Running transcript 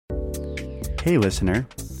Hey listener,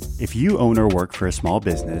 if you own or work for a small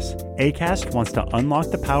business, Acast wants to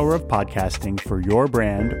unlock the power of podcasting for your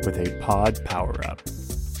brand with a Pod Power Up.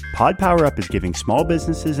 Pod Power Up is giving small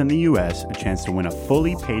businesses in the US a chance to win a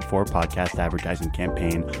fully paid for podcast advertising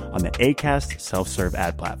campaign on the Acast self-serve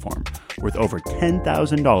ad platform, worth over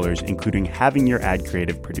 $10,000, including having your ad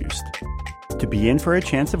creative produced. To be in for a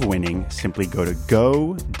chance of winning, simply go to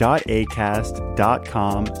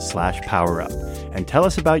go.acast.com/powerup and tell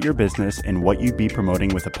us about your business and what you'd be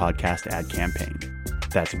promoting with a podcast ad campaign.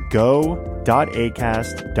 That's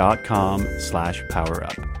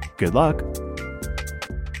go.acast.com/powerup. Good luck.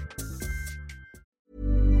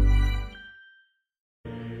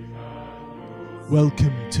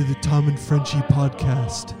 Welcome to the Tom and Frenchie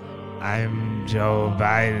podcast. I'm Joe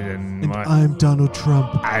Biden. And I'm Donald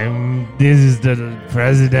Trump. This is the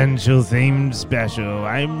presidential themed special.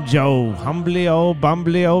 I'm Joe, humbly old,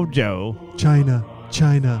 bumbly old Joe. China,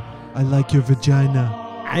 I like your vagina.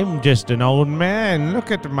 I'm just an old man. Look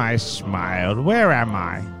at my smile. Where am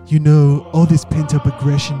I? You know, all this pent-up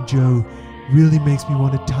aggression, Joe, really makes me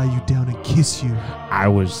want to tie you down and kiss you. I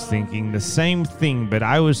was thinking the same thing, but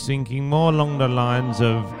I was thinking more along the lines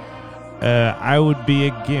of I would be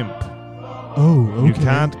a gimp. Oh, okay. You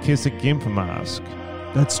can't kiss a gimp mask.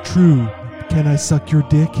 That's true. Can I suck your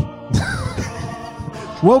dick?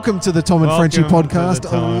 Welcome to the Tom and Frenchie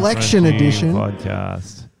podcast, election edition.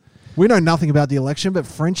 Podcast. We know nothing about the election, but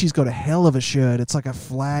Frenchie's got a hell of a shirt. It's like a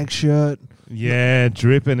flag shirt. Yeah,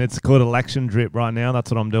 dripping. It's called election drip right now.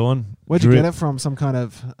 That's what I'm doing. Where'd you get it from? Some kind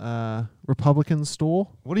of Republican store?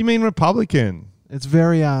 What do you mean Republican? It's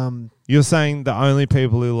very You're saying the only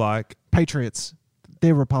people who like patriots,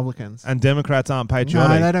 they're Republicans. And Democrats aren't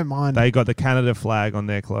patriotic. No, they don't mind. They got the Canada flag on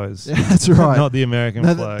their clothes. Yeah, that's right. Not the American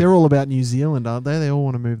flag. They're all about New Zealand, aren't they? They all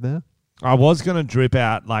want to move there. I was going to drip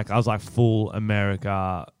out, I was like full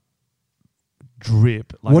America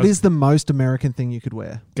drip. What is the most American thing you could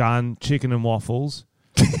wear? Gun, chicken and waffles.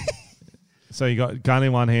 So you got gun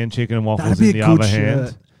in one hand, chicken and waffles That'd be in the a good other shirt.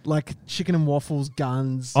 hand. Like chicken and waffles,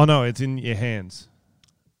 guns. Oh no, it's in your hands.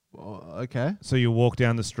 Okay. So you walk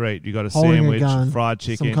down the street, you got a Holding sandwich, a gun, fried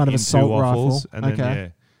chicken, some kind of in assault two waffles, rifle. and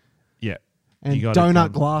then yeah. And you got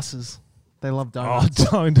donut glasses. They love donuts.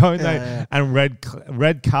 Oh, don't they? Yeah. And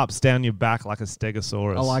red cups down your back like a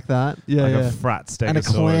stegosaurus. I like that. Yeah, like a frat stegosaurus. And a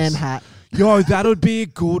Klan hat. Yo, that would be a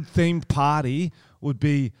good themed party. Would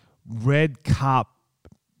be red cup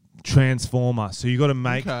transformer. So you got to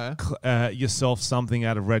make yourself something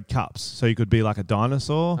out of red cups. So you could be like a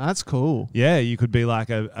dinosaur. That's cool. Yeah, you could be like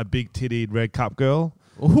a big tittied red cup girl.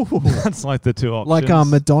 Ooh. That's like the two options. Like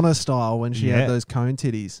Madonna style when she had those cone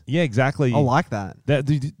titties. Yeah, exactly. I like that.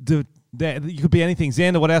 You could be anything.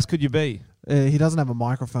 Xander, what else could you be? He doesn't have a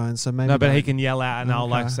microphone, so maybe. No, but he can yell out and I'll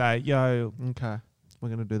like say, yo. Okay, we're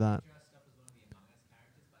going to do that.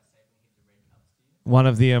 One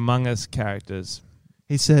of the Among Us characters.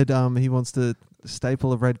 He said he wants to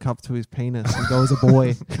staple a red cup to his penis and go as a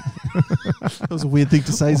boy. That was a weird thing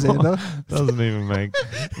to say, Xander. Doesn't even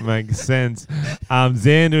make sense.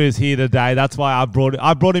 Xander is here today. That's why I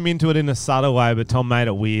brought him into it in a subtle way, but Tom made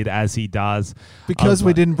it weird as he does. Because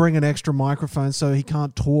we didn't bring an extra microphone, so he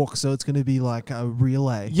can't talk. So it's going to be like a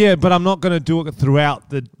relay. Yeah, but I'm not going to do it throughout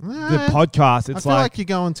the podcast. It's I feel like you're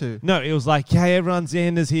going to. No, it was like, hey, everyone,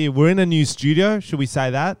 Xander's here. We're in a new studio. Should we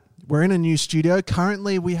say that? We're in a new studio.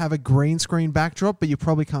 Currently, we have a green screen backdrop, but you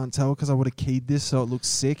probably can't tell because I would have keyed this so it looks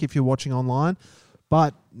sick if you're watching online.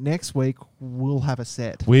 But next week, we'll have a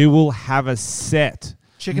set. We will have a set.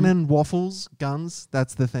 Chicken and waffles, guns,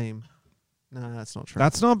 that's the theme. No, that's not true.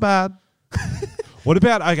 That's not bad. What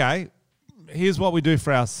about, here's what we do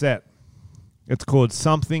for our set. It's called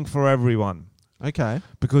Something for Everyone. Okay.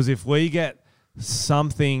 Because if we get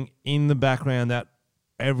something in the background that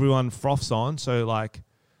everyone froths on, so like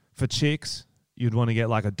for chicks, you'd want to get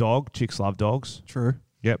like a dog. Chicks love dogs. True.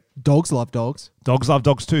 Yep. Dogs love dogs. Dogs love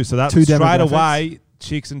dogs too. So that's straight away,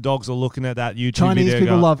 chicks and dogs are looking at that YouTube Chinese video.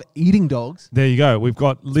 People love eating dogs. There you go. We've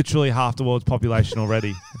got literally half the world's population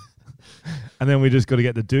already. And then we just got to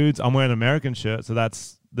get the dudes. I'm wearing an American shirt, so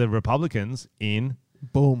that's the Republicans in.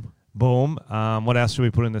 Boom. What else should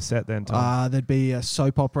we put in the set then, Tom? There'd be a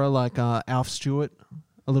soap opera like Alf Stewart.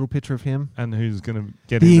 A little picture of him. And who's going to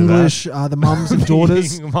get the into English, that? the mums and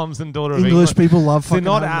daughters. Mums and daughters. English people love fucking.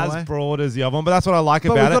 They're not as broad as the other one, but that's what I like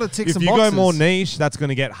about it. If you go more niche, that's going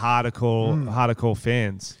to get hardcore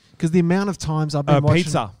fans. Because the amount of times I've been watching...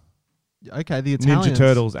 Pizza. Okay, the Italians. Ninja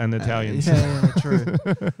Turtles and Italians. Yeah, true.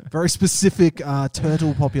 Very specific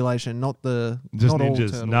turtle population, not the... Just not ninjas. All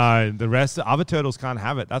turtles. No, the rest, other turtles can't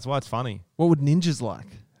have it. That's why it's funny. What would ninjas like?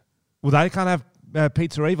 Well, they can't have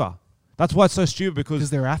pizza either. That's why it's so stupid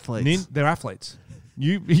because they're athletes. They're athletes.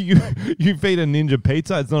 You feed a ninja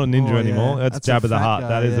pizza. It's not a ninja anymore. That's Jabba the Hutt.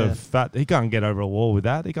 That is a fat. He can't get over a wall with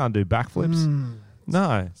that. He can't do backflips.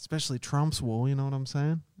 No, especially Trump's wall. You know what I'm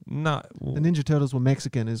saying? No, the Ninja Turtles were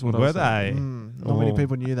Mexican, is what I was saying. Not many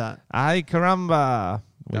people knew that. Ay caramba.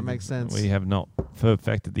 That makes sense. We have not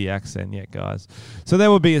perfected the accent yet, guys. So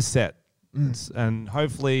there will be a set. And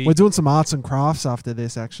hopefully... We're doing some arts and crafts after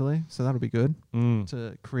this, actually. So that'll be good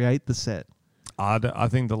to create the set. I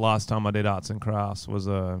think the last time I did arts and crafts was,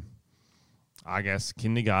 I guess,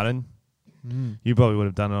 kindergarten. You probably would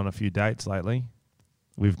have done it on a few dates lately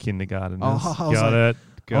with kindergarteners.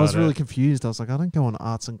 I was really confused. I was like, I don't go on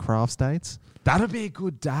arts and crafts dates. That'd be a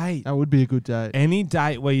good date. That would be a good date. Any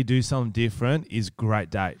date where you do something different is great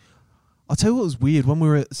date. I'll tell you what was weird. When we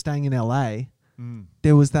were staying in LA,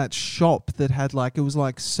 there was that shop that had it was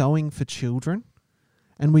like sewing for children.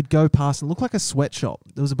 And we'd go past and look like a sweatshop.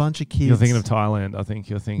 There was a bunch of kids. You're thinking of Thailand. I think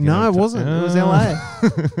you're thinking. No, it wasn't. It was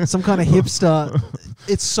LA. Some kind of hipster.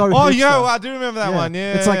 It's so hipster. Oh, yo, I do remember that one.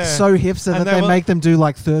 Yeah. It's so hipster that they make them do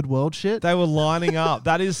third world shit. They were lining up.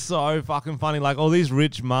 That is so fucking funny. All these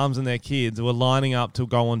rich mums and their kids were lining up to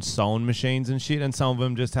go on sewing machines and shit. And some of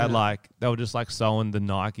them just had they were just sewing the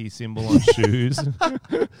Nike symbol on shoes.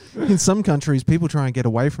 In some countries, people try and get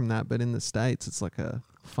away from that. But in the States, it's like a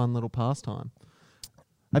fun little pastime.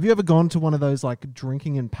 Have you ever gone to one of those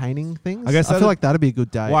drinking and painting things? I feel like that'd be a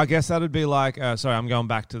good day. Well, I guess that'd be sorry, I'm going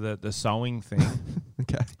back to the sewing thing.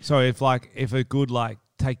 Okay. So if a good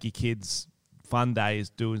take your kids fun day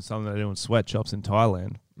is doing something they do in sweatshops in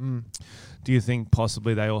Thailand, do you think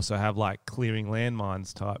possibly they also have clearing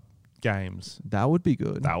landmines type games? That would be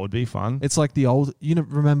good. That would be fun. It's like the old,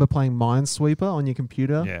 remember playing Minesweeper on your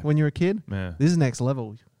computer when you were a kid? Yeah. This is next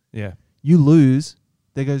level. Yeah. You lose,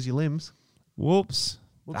 there goes your limbs. Whoops.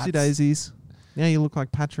 Whoopsie daisies. Now you look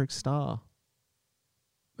like Patrick Star.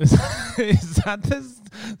 Is that the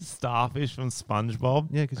starfish from SpongeBob?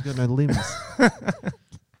 Yeah, because you've got no limbs.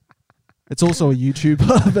 It's also a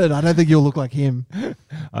YouTuber, but I don't think you'll look like him.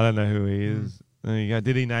 I don't know who he is. There you go.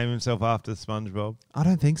 Did he name himself after SpongeBob? I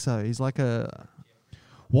don't think so. He's like a...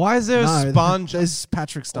 Why is there a sponge? There's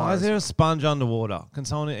Patrick Star. Why is there a sponge underwater? Can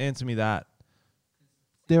someone answer me that?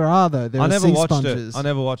 There are, though. There I are never sea watched sponges. it. I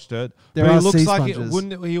never watched it. There but are he looks sea like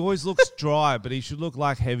sponges. he always looks dry, but he should look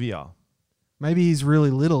heavier. Maybe he's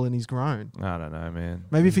really little and he's grown. I don't know, man.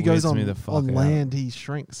 Maybe if he goes on out. land, he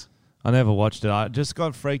shrinks. I never watched it. I just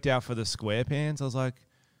got freaked out for the square pants. I was like,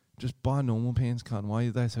 just buy normal pants, cunt. Why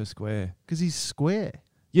are they so square? Because he's square.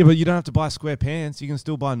 Yeah, but you don't have to buy square pants. You can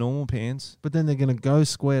still buy normal pants. But then they're going to go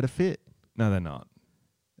square to fit. No, they're not.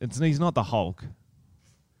 He's not the Hulk.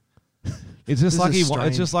 It's just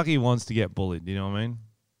it's just like he wants to get bullied. You know what I mean?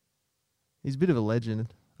 He's a bit of a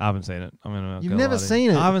legend. I haven't seen it. You've never seen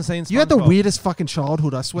it? I haven't seen SpongeBob. You had the weirdest fucking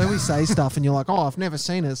childhood. I swear we say stuff and you're like, oh, I've never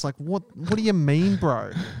seen it. It's like, what do you mean,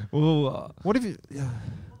 bro? Well, what if you...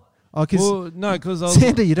 no, because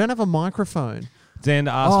Xander, you don't have a microphone.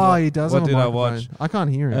 Xander asked he does have a microphone. What did I watch? I can't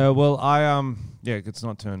hear it. It's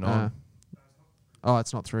not turned on.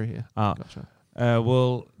 It's not through here. Gotcha.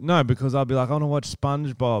 No, because I'll be like, I want to watch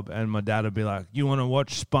SpongeBob, and my dad would be like, you want to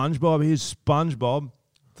watch SpongeBob? Here's SpongeBob.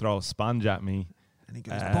 Throw a sponge at me. And he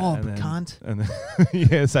goes, Bob, cunt. And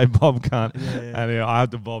then, say Bob cunt. Yeah. And I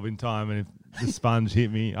had to bob in time, and if the sponge hit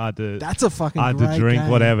me, I had to... That's a fucking I had to drink game.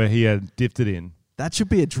 whatever he had dipped it in. That should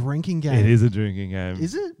be a drinking game. It is a drinking game.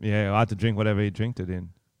 Is it? Yeah, I had to drink whatever he drinked it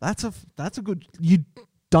in. That's a good... You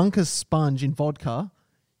dunk a sponge in vodka...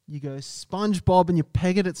 You go SpongeBob and you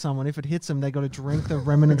peg it at someone. If it hits them, they got to drink the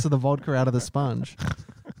remnants of the vodka out of the sponge.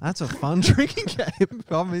 That's a fun drinking game.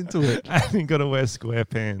 I'm into it. And you got to wear square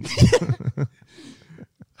pants.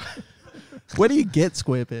 Where do you get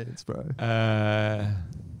square pants, bro?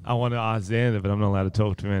 I want to ask Xander, but I'm not allowed to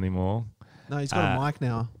talk to him anymore. No, he's got a mic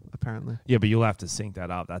now, apparently. Yeah, but you'll have to sync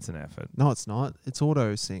that up. That's an effort. No, it's not. It's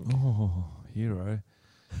auto sync. Oh, hero.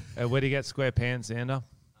 Where do you get square pants, Xander?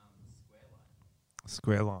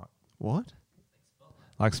 Square light. What?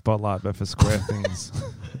 Like Spotlight, but for square things.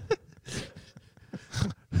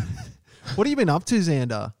 What have you been up to,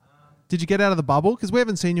 Xander? Did you get out of the bubble? Because we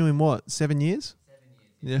haven't seen you in, 7 years?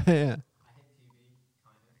 7 years. Yeah.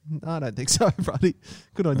 I don't think so, buddy.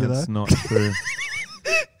 Good on you, though. That's not true.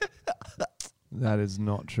 That is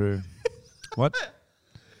not true. What?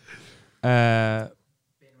 Been running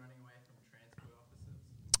away from transport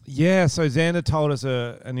officers. Yeah, so Xander told us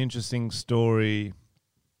an interesting story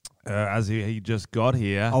as he just got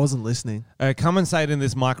here. I wasn't listening. Come and say it in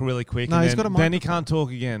this mic really quick. No, and he's then, got a then he microphone. can't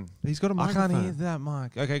talk again. He's got a I microphone. can't hear that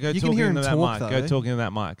mic. Okay, go You talk can hear into him that talk, mic. though. Go talk into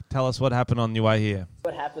that mic. Tell us what happened on your way here.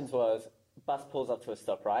 What happened was bus pulls up to a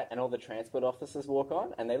stop, right? And all the transport officers walk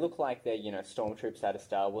on, and they look like they're, stormtroopers out of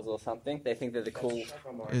Star Wars or something. They think they're the cool...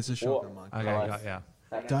 It's a shotgun, Mike. Okay, got ya.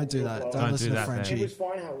 Don't do that. Don't listen to Frenchie.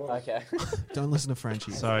 Okay. Don't listen to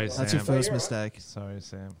Frenchie. Sorry, Sam. That's your first mistake. Sorry,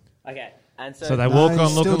 Sam. Okay, and So they walk on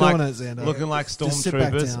still looking like doing it, Xander. looking like Just sit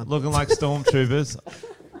back stormtroopers. down. Looking like stormtroopers.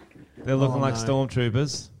 They're looking like no.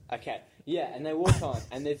 stormtroopers. Okay, yeah, and they walk on,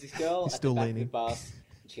 and there's this girl He's at still the back leaning. of the bus.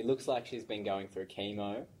 She looks like she's been going through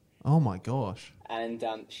chemo, Oh my gosh. and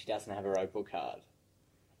she doesn't have her Opal card.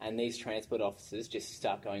 And these transport officers just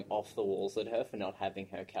start going off the walls at her for not having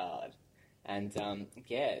her card. And,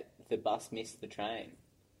 the bus missed the train.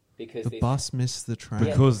 Because The bus missed the train.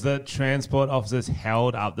 Because the transport officers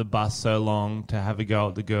held up the bus so long to have a go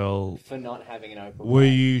at the girl. For not having an Opal Were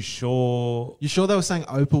card. you sure? You sure they were saying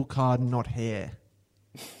Opal card, not hair?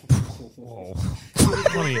 Whoa.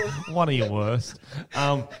 one of your worst.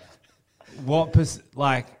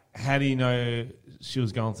 How do you know she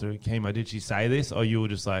was going through chemo? Did she say this, or you were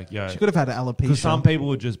just like, yo? She could have had alopecia. Because some people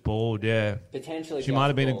were just bored, yeah. Potentially She might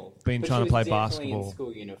have been ball. been But trying she to play was definitely basketball. in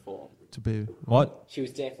school uniform. to be What? She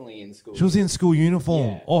was definitely in school. She was in school uniform.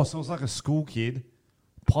 Yeah. Oh, so it was like a school kid,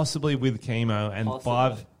 possibly with chemo, and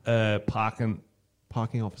Possibly. 5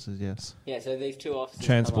 parking officers, yes. Yeah, so these two officers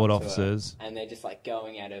Transport come up to officers. her, and they're just like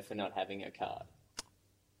going at her for not having her card.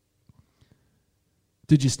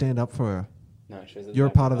 Did you stand up for her? No, she was at You're a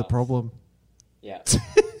back part of the bus. problem. Yeah.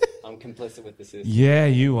 I'm complicit with the system. Yeah,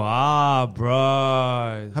 you are,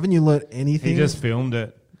 bro. Haven't you learnt anything? He just filmed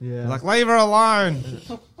it. Yeah. Like, leave her alone.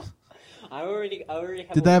 I already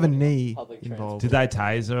have Did they have a warning on knee public involved? Did they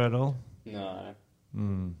tase her at all? transport.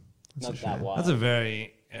 No. That's Not a that shame. wide. That's a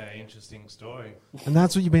very interesting story. And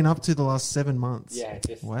that's what you've been up to the last 7 months? Yeah,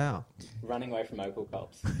 just Wow. running away from Opal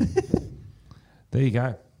cops. There you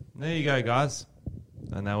go. There you go, guys.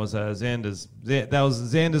 And that was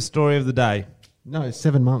Xander's story of the day. No,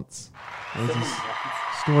 7 months. That was his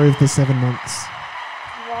story of the 7 months.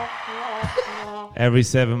 Every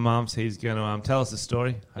 7 months, he's going to tell us a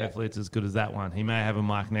story. Hopefully, it's as good as that one. He may have a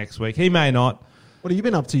mic next week. He may not. What have you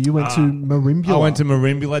been up to? You went to Marimbula. I went to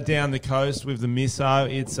Marimbula down the coast with the misso.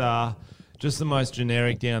 It's just the most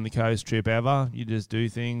generic down the coast trip ever. You just do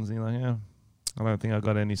things, and you're like, yeah. I don't think I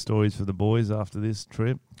got any stories for the boys after this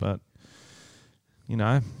trip, but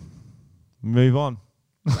move on.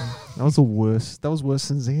 That was the worst. That was worse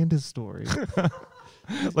than Xander's story.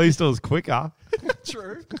 At least it was quicker.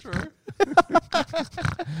 True.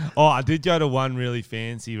 Oh, I did go to one really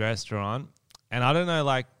fancy restaurant, and I don't know,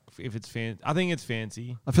 if it's fancy. I think it's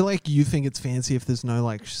fancy. I feel like you think it's fancy if there's no,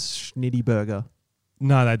 schnitty burger.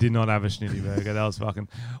 No, they did not have a schnitty burger. That was fucking...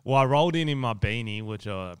 Well, I rolled in my beanie, which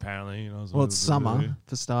apparently... Well, it's summer,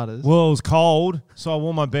 for starters. Well, it was cold, so I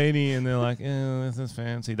wore my beanie, and they're like, this is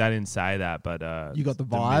fancy. They didn't say that, but... You got the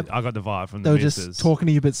vibe? I got the vibe from They the were missus. just talking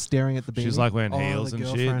to you but staring at the beanie. She was like wearing Oh, heels the and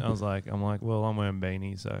shit. girlfriend. I'm like, well, I'm wearing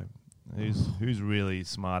beanie, so who's really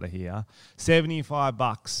smarter here?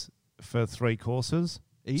 $75 for 3 courses.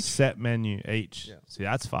 Each? Set menu each. Yeah. See,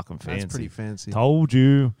 that's fucking fancy. That's pretty fancy. Told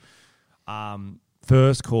you.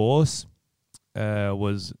 First course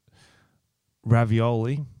was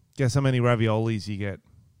ravioli. Guess how many raviolis you get?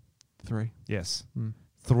 3. Yes. Mm.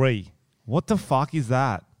 3. What the fuck is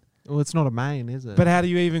that? Well, it's not a main, is it? But how do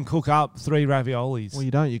you even cook up 3 raviolis? Well,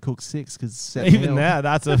 you don't. You cook 6 because Even that,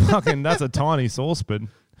 that's a tiny saucepan.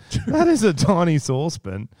 That is a tiny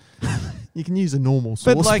saucepan. You can use a normal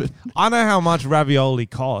But saucepan. I know how much ravioli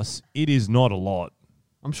costs. It is not a lot.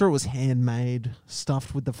 I'm sure it was handmade,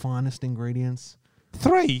 stuffed with the finest ingredients.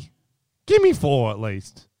 3? Give me 4 at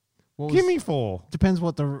least. What Give was- me 4. Depends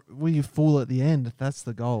were you full at the end. That's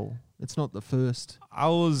the goal. It's not the first. I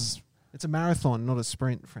was It's a marathon, not a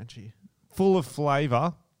sprint, Frenchie. full of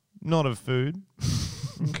flavour, not of food.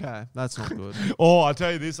 Okay, that's not good. Oh, I'll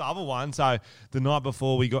tell you this other one. So the night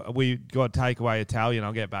before we got takeaway Italian.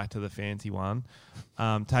 I'll get back to the fancy one.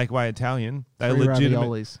 Takeaway Italian. They 3 legitimate.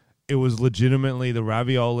 raviolis. It was legitimately the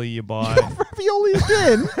ravioli you buy. Ravioli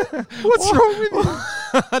again? What's wrong with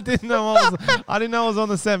you? I didn't know it was on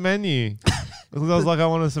the set menu. Because I was like, I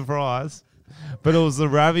want a surprise. But it was the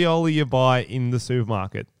ravioli you buy in the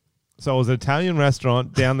supermarket. So it was an Italian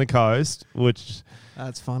restaurant down the coast, which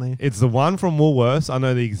That's funny. it's the one from Woolworths. I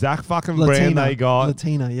know the exact fucking brand they got.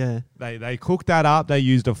 Latina, yeah. They cooked that up. They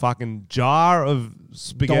used a fucking jar of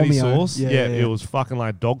spaghetti Dolmio. sauce. Yeah, Yeah, yeah. it was fucking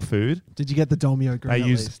like dog food. Did you get the Dolmio green They at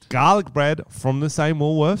used least? garlic bread from the same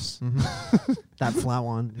Woolworths. That flat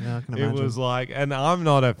one. Yeah, I can It imagine. was like, and I'm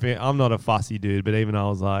not a fussy dude, but even I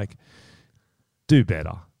was like, do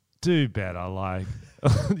better. Like,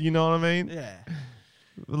 you know what I mean? yeah.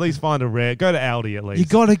 At least find go to Aldi at least. You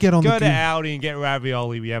got to get on Go the to good. Aldi and get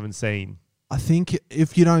ravioli we haven't seen. I think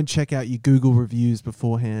if you don't check out your Google reviews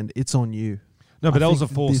beforehand, it's on you. No, but I that was a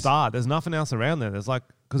think 4-star. There's nothing else around there. There's like,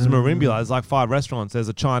 because Marimbula, there's like 5 restaurants. There's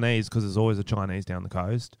a Chinese, because there's always a Chinese down the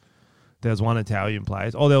coast. There's one Italian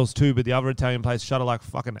place. Oh, there was 2, but the other Italian place shut at like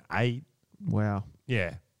fucking 8. Wow.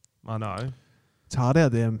 Yeah, I know. It's hard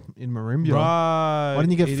out there in Marimbula. Right. Why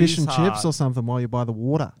didn't you get It fish is and hard. chips or something while you're by the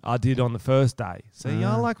water? I did on the first day. See,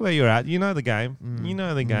 I like where you're at. You know the game. You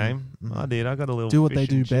know the game. mm. I did. I got a little Do what fish they and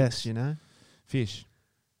do chips. best, you know? Fish.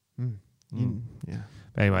 Yeah.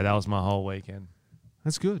 But anyway, that was my whole weekend.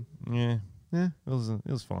 That's good. Yeah. Yeah.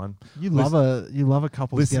 It was fine. You love a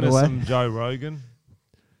couple's Listen to getaway. some Joe Rogan.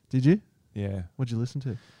 Did you? Yeah. What'd you listen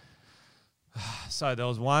to? So there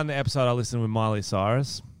was one episode I listened with Miley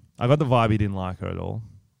Cyrus. I got the vibe he didn't like her at all.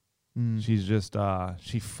 She's just,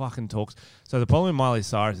 she fucking talks. So the problem with Miley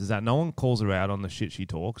Cyrus is that no one calls her out on the shit she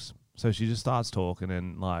talks. So she just starts talking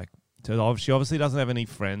and like, she obviously doesn't have any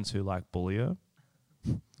friends who like bully her.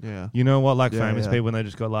 Yeah. You know what, like Yeah, famous yeah. people when they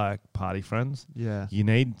just got like party friends? Yeah. You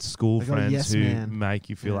need school They got a friends yes who man. make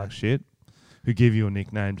you feel Yeah. like shit, who give you a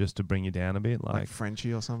nickname just to bring you down a bit. Like Like,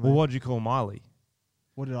 Frenchie or something. well, what'd you call Miley?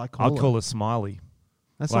 What did I call I'd it? call her Smiley.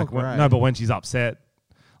 That's Like not great. no, but when she's upset,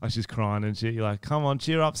 like she's crying and shit, you're like, come on,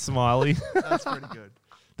 cheer up, Smiley. That's pretty good.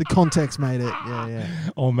 The context made it. Yeah, yeah.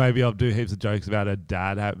 Or maybe I'll do heaps of jokes about her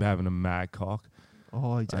dad having a mad cock.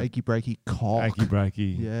 Oh, he's achy breaky cock. Achy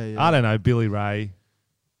breaky. Yeah, yeah. I don't know, Billy Ray.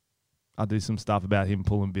 I'll do some stuff about him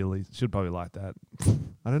pulling billies. Should probably like that.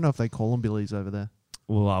 I don't know if they call them billies over there.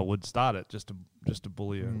 Well, I would start it just to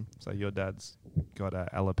bully her. So your dad's got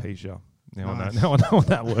alopecia. Now Nice. I know what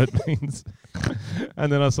that word means. And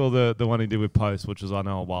then I saw the one he did with Post, which was I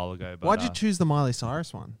know a while ago. But, Why'd you choose the Miley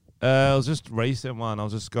Cyrus one? it was just a recent one. I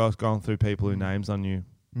was just going through people who names I knew.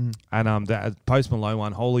 And that Post Malone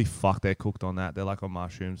one, holy fuck, they're cooked on that. They're like on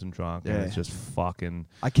mushrooms and drunk, and Yeah. it's just fucking.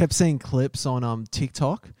 I kept seeing clips on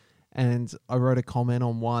TikTok, and I wrote a comment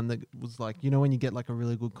on one that was like, you know when you get like a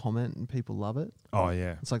really good comment and people love it? Oh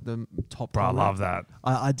yeah, It's like the top bro, I comment. love that.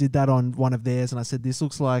 I did that on one of theirs, and I said, this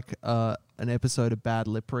looks like an episode of bad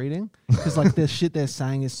lip reading. Because like the shit they're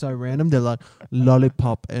saying is so random. They're like,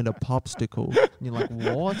 lollipop and a popsicle. And you're like,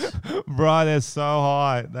 what? Bro, they're so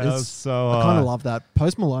high. That It's- was so high. I kind of love that.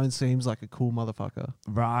 Post Malone seems like a cool motherfucker.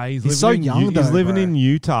 Bro, He's so young, He's though, living bro. in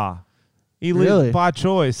Utah. He Really? lived by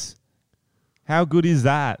choice. How good is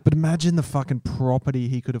that? But imagine the fucking property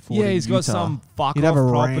he could afford. Yeah, in he's got Utah. some fuck He'd have off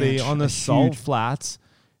a property ranch, on the a salt huge- flats.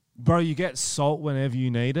 Bro, you get salt whenever you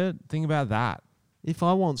need it. Think about that. If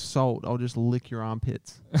I want salt, I'll just lick your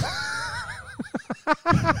armpits.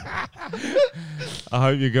 I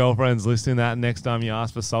hope your girlfriend's listening to that. Next time you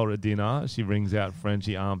ask for salt at dinner, she brings out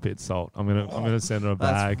Frenchie armpit salt. I'm gonna send her a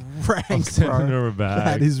bag. That's rank, I'm sending bro. her a bag.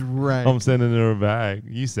 That is rank. I'm sending her a bag.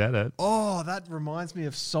 You said it. Oh, that reminds me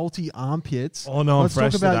of salty armpits. Oh no, I'm Let's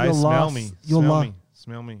fresh talk about today. your Smell last- me. your Smell la- me.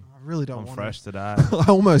 Smell me. I really don't I'm want fresh today. I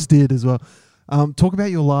almost did as well. Talk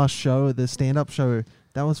about your last show, the stand-up show.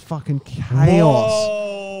 That was fucking chaos.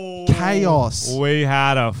 Whoa. Chaos. We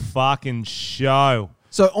had a fucking show.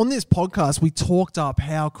 So on this podcast, we talked up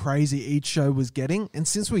how crazy each show was getting. And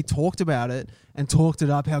since we talked about it and talked it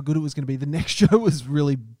up how good it was going to be, the next show was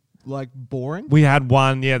really like boring. We had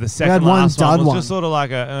one, the second had one last one dud was one. just sort of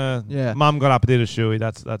like a, Yeah. Mum got up and did a shoey.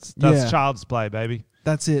 That's Yeah. child's play, baby.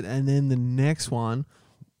 That's it. And then the next one,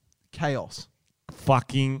 chaos.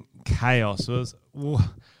 Fucking chaos.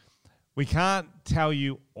 We can't tell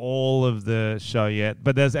you all of the show yet,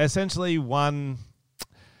 but there's essentially one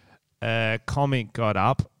comic got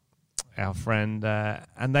up, our friend,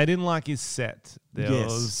 and they didn't like his set. There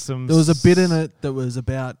was a bit in it that was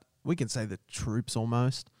about, we can say the troops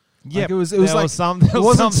almost. Yeah, Like it was there like was something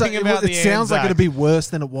about it the sounds like Anzacs. it'd be worse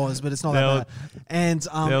than it was, but it's not that bad. And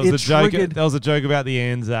There was it a joke. triggered. There was a joke about the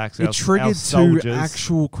Anzacs. It our triggered two soldiers.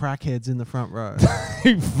 actual crackheads in the front row.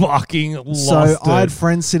 He fucking lost So it. I had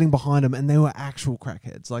friends sitting behind them, and they were actual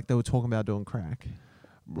crackheads. Like they were talking about doing crack.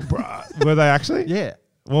 Bruh. Were they actually? Yeah,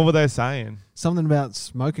 What were they saying? something about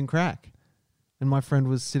smoking crack. And my friend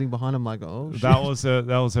was sitting behind him, like, "Oh shit!" That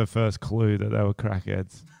was her first clue that they were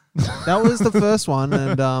crackheads. That was the first one,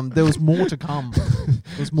 and there was more to come.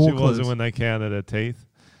 There was more She clues. wasn't when they counted her teeth.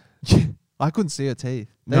 I couldn't see her teeth.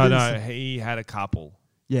 They No, didn't no, s- he had a couple.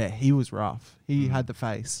 Yeah, he was rough. He had the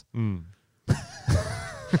face. Mm.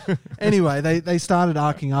 Anyway, they started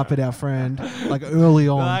arcing up at our friend like early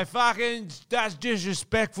on. Like, fucking, that's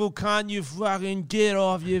disrespectful, cunt. You fucking get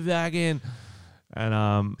off, you fucking. And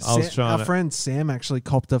I was trying our to. friend Sam actually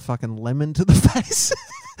copped a fucking lemon to the face,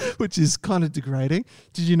 which is kind of degrading.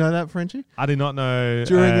 Did you know that, Frenchie? I did not know.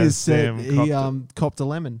 During his set, Sam he copped copped a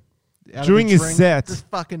lemon. out During of the his drink. set. Just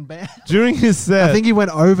fucking bad. During his set. I think he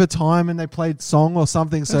went overtime and they played song or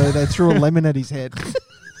something, so they threw a lemon at his head.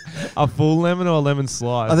 a full lemon or a lemon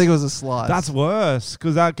slice? I think it was a slice. That's worse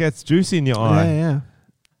because that gets juicy in your eye. yeah.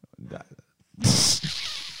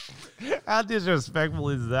 How disrespectful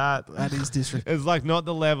is that? That is disrespectful. It's like not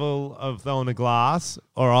the level of throwing a glass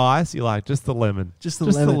or ice. You're like, just the lemon. Just the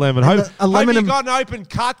The lemon. And Hope, a lemon hope you and- got an open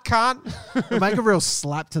cut, cunt. Make a real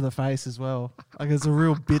slap to the face as well. Like it's a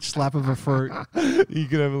real bitch slap of a fruit. You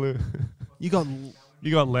could have a little. You got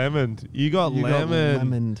You got lemoned. You got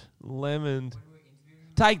lemoned. Lemoned.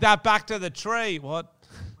 Take that back to the tree. What?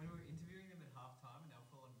 When we were interviewing them at halftime, and they were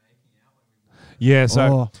full on making out when we walked. Yeah,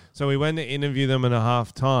 Oh. so we went to interview them in a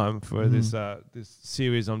half time for this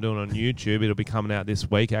series I'm doing on YouTube. It'll be coming out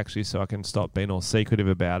this week actually, so I can stop being all secretive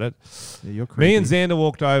about it. Yeah, you're creepy. Me and Xander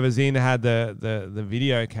walked over. Xander had the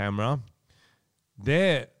video camera.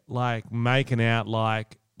 They're like making out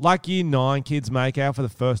like year 9 kids make out for the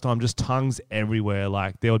first time, just tongues everywhere.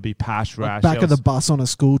 Like there would be pash rash. Back of the bus on a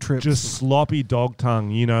school trip. just sloppy dog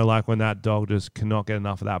tongue, like when that dog just cannot get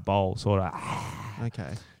enough of that bowl, sort of. Okay.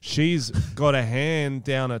 She's got a hand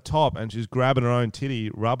down her top and she's grabbing her own titty,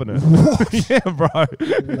 rubbing it. Yeah, bro.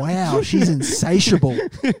 Wow, she's insatiable.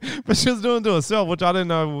 But she was doing it to herself, which I didn't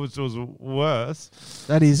know which was worse.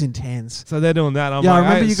 That is intense. So they're doing that. I'm Yeah, I like,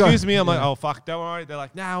 remember hey, you excuse guys- me. I'm like, yeah. oh, fuck, don't worry. They're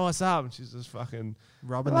like, nah, what's up? And she's just fucking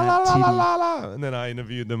Rubbing la, that la, la, titty. la, la. And then I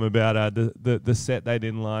interviewed them about the set they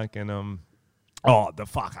didn't like. And I'll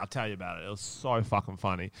tell you about it. It was so fucking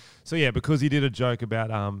funny. So yeah, because he did a joke about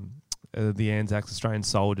the Anzacs Australian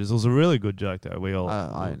soldiers. It was a really good joke though. We all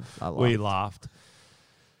we laughed.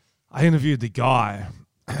 I interviewed the guy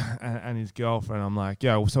and his girlfriend. I'm like,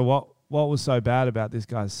 yo, so what was so bad about this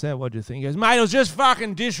guy's set? What do you think? He goes, mate, it was just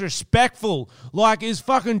fucking disrespectful. Like, it's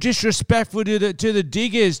fucking disrespectful to the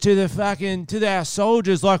diggers, to our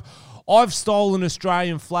soldiers. Like, I've stolen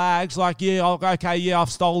Australian flags. Like, yeah, okay, yeah, I've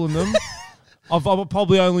stolen them. I've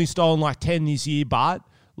probably only stolen like 10 this year, but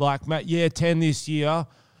like, mate, yeah, 10 this year.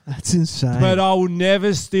 That's insane. But I will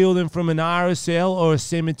never steal them from an RSL or a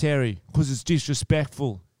cemetery because it's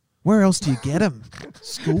disrespectful. Where else do you get them?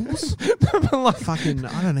 Schools? Like, Fucking,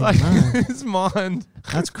 I don't even like know. his mind.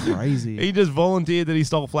 That's crazy. He just volunteered that he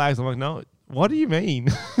stole flags. I'm like, no, what do you mean?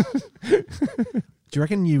 Do you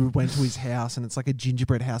reckon you went to his house and it's like a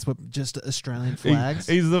gingerbread house but just Australian flags?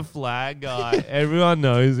 He's the flag guy. Everyone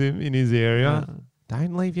knows him in his area.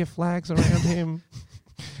 Don't leave your flags around him.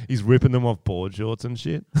 He's ripping them off board shorts and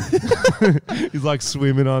shit. He's like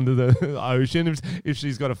swimming under the ocean. If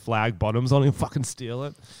she's got a flag bottoms on, he'll fucking steal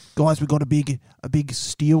it. Guys, we've got a big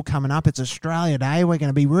steal coming up. It's Australia Day. We're going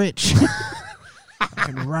to be rich.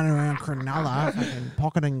 Fucking running around Cronulla, fucking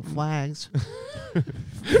pocketing flags.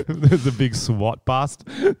 There's a big SWAT bust.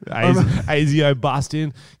 ASIO bust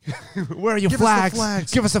in. Where are your Give us the flags?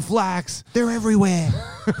 flags. Give us the flags. They're everywhere.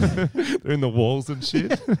 They're in the walls and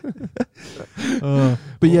shit. But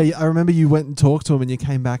yeah, I remember you went and talked to him and you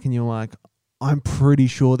came back and you're like, I'm pretty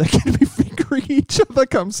sure they're going to be fingering each other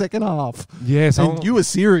come second half. Yeah, And you were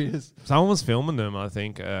serious. someone was filming them, I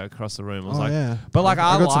think, across the room. I was Oh, like, yeah. But like,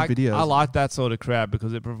 I got some videos. I like that sort of crowd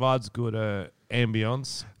because it provides good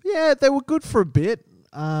ambience. Yeah, they were good for a bit.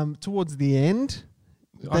 Towards the end,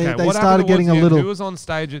 they what started happened getting towards a the end? little. Who was on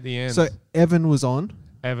stage at the end? So Evan was on.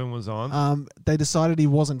 Evan was on. They decided he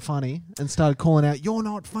wasn't funny and started calling out, "You're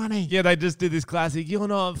not funny." Yeah, they just did this classic, you're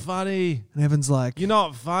not funny. And Evan's like, You're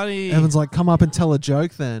not funny. Evan's like, come up and tell a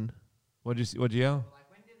joke then. What'd you yell?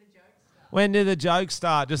 When did the joke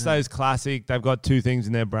start? Just those classic, they've got two things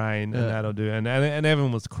in their brain and that'll do. And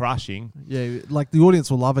Evan was crushing. Yeah, like the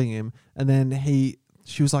audience were loving him. And then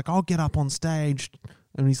she was like, I'll get up on stage.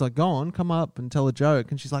 And he's like, go on, come up and tell a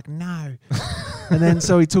joke. And she's like, no. And then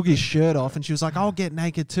so he took his shirt off and she was like, I'll get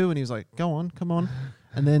naked too. And he was like, go on, come on.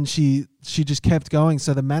 And then she just kept going.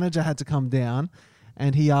 So the manager had to come down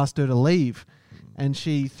and he asked her to leave. And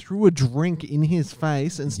she threw a drink in his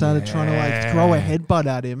face and started trying to like throw a headbutt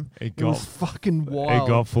at him. It was fucking wild. It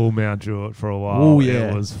got full Mount Druitt for a while. Oh, yeah.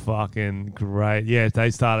 It was fucking great. Yeah,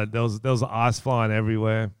 they started, there was ice flying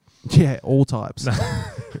everywhere. Yeah, all types.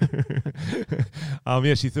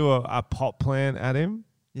 Yeah, she threw a pot plant at him.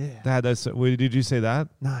 Yeah. They had those. Did you see that?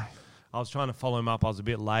 No. I was trying to follow him up. I was a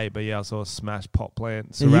bit late, but yeah, I saw a smashed pot plant.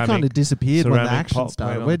 Yeah, you kind of disappeared when the ceramic action pot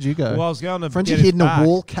started. plant. Where'd you go? Well, I was going to Frenchie get his hid in a back.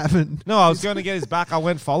 wall cavern. No, I was going to get his back. I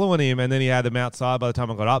went following him, and then he had him outside by the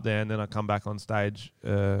time I got up there, and then I come back on stage.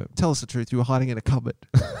 Tell us the truth. You were hiding in a cupboard.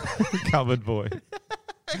 Covered boy.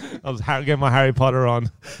 I was getting my Harry Potter on.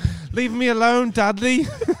 Leave me alone, Dudley.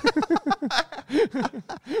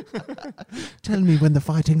 Tell me when the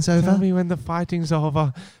fighting's over. Tell me when the fighting's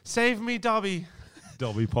over. Save me, Dobby.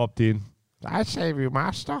 Dobby popped in. I save you,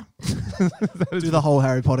 master. Do the whole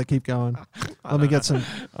Harry Potter. Keep going. Let me get some.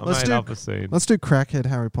 I Let's made do. up a scene. Let's do Crackhead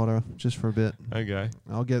Harry Potter just for a bit. Okay.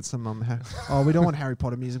 I'll get some. We don't want Harry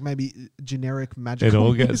Potter music. Maybe generic magical. It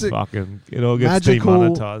all gets music. It all gets Magical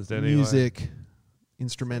demonetized anyway. music,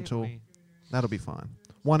 instrumental. That'll be fine.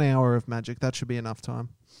 1 hour of magic. That should be enough time.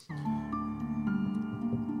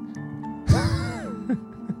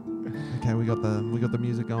 Okay, we got the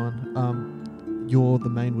music going. You're the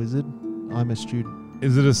main wizard. I'm a student.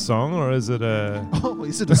 Is it a song or is it a... Oh,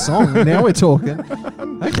 is it a song? Now we're talking.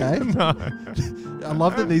 Okay. No. I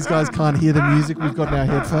love that these guys can't hear the music we've got in our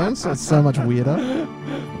headphones, so it's so much weirder.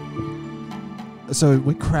 So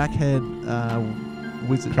we're Crackhead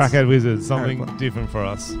wizards. Crackhead Wizard, something Harry Potter. different for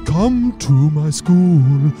us. Come to my school,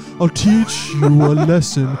 I'll teach you a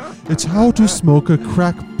lesson. It's how to smoke a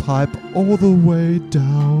crack pipe all the way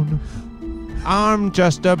down. I'm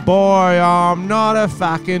just a boy, I'm not a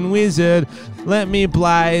fucking wizard. Let me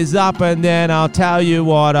blaze up and then I'll tell you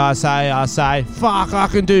what I say. I say, fuck, I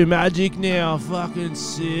can do magic now. Fucking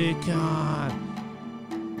sick. God.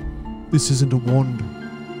 This isn't a wand.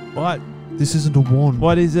 What? This isn't a wand.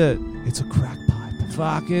 What is it? It's a crack pipe.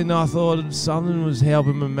 Fucking, I thought something was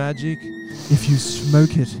helping my magic. If you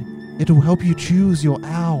smoke it, it'll help you choose your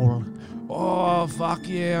owl. Oh, fuck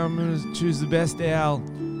yeah, I'm going to choose the best owl.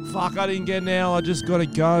 Fuck, I didn't get an owl, I just got a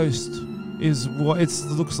ghost. Is what it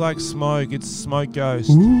looks like smoke. It's smoke ghost.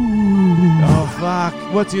 Ooh. Oh, fuck.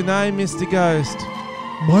 What's your name, Mr. Ghost?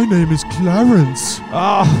 My name is Clarence.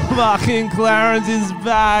 Oh, fucking Clarence is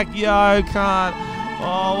back, yo, can't.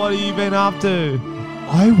 Oh, what have you been up to?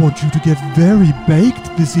 I want you to get very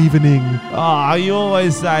baked this evening. Oh, you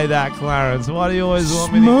always say that, Clarence. Why do you always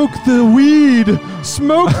want me to... Smoke the weed.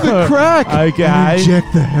 Smoke the crack. Okay. And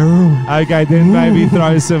inject the heroin. Okay, then Ooh. maybe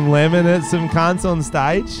throw some lemon at some cunts on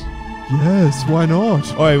stage. Yes, why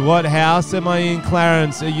not? Oi, what house am I in,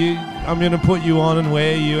 Clarence? I'm going to put you on and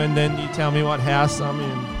wear you, and then you tell me what house I'm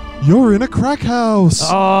in. You're in a crack house.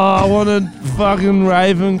 Oh, I want a fucking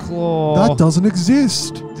Ravenclaw. That doesn't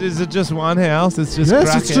exist. Is it just one house? It's just Yes,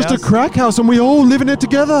 crack it's just a house? crack house and we all live in it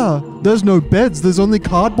together. There's no beds. There's only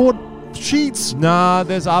cardboard sheets. Nah,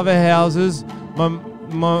 there's other houses. My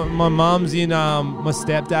mum's in my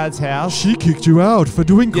stepdad's house. She kicked you out for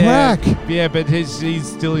doing crack. Yeah, but she's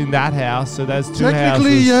still in that house, so there's two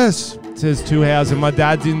Technically, houses. yes. There's two houses. My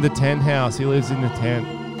dad's in the tent house. He lives in the tent.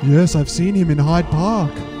 Yes, I've seen him in Hyde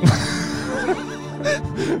Park.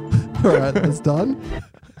 All right, that's done.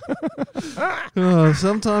 Oh,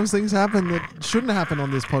 sometimes things happen that shouldn't happen on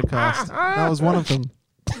this podcast. That was one of them.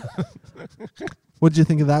 What did you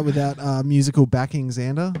think of that without musical backing,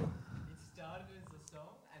 Xander? It started as a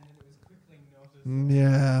song and then it was quickly not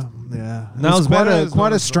as Yeah. No, it was quite better as quite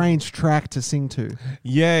not a a strange track to sing to.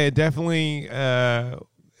 Yeah, definitely.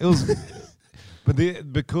 It was, but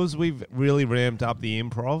because we've really ramped up the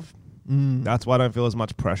improv, that's why I don't feel as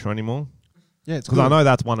much pressure anymore. Yeah, it's Because I know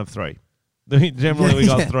that's one of three. Generally, we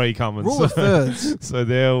got Yeah. three coming. Rule of thirds.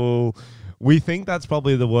 So we think that's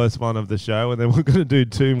probably the worst one of the show, and then we're going to do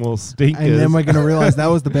two more stinkers. And then we're going to realize that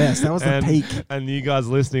was the best. That was the and, peak. And you guys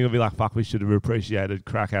listening will be like, fuck, we should have appreciated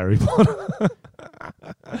Crack Harry Potter.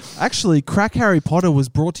 Actually, Crack Harry Potter was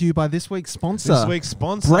brought to you by this week's sponsor. This week's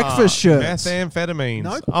sponsor. Breakfast shirts. Methamphetamines.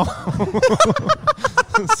 Nope. Oh.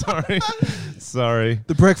 Sorry.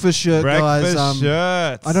 The breakfast shirt Breakfast guys.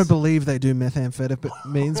 shirts. I don't believe they do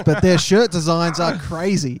methamphetamines, but their shirt designs are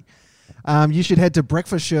crazy. You should head to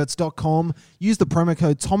breakfastshirts.com, use the promo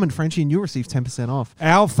code Tom and Frenchie, and you'll receive 10% off.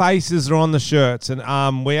 Our faces are on the shirts,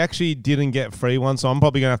 and we actually didn't get free one, so I'm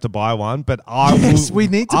probably going to have to buy one. But we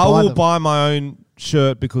need to I buy will them. buy my own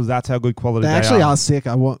shirt because that's how good quality They they actually are. are sick.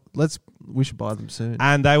 We should buy them soon.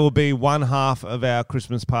 And they will be one half of our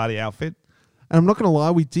Christmas party outfit. And I'm not going to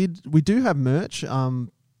lie, we do have merch,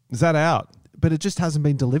 Is that out? but it just hasn't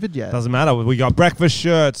been delivered yet. Doesn't matter. We got breakfast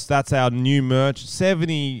shirts. That's our new merch.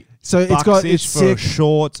 70 So it's got bucks-ish it's for sick.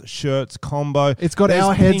 shorts, shirts combo. It's got There's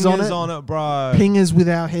our heads on pingers it. on it, bro. Pingers with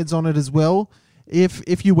our heads on it as well.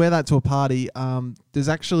 If you wear that to a party, there's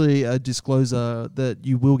actually a disclosure that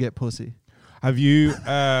you will get pussy. Have you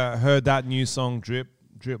heard that new song, Drip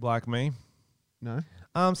Like Me? No.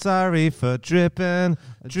 I'm sorry for dripping.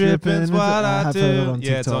 Dripping Dripping's is what it? I I have heard it do. on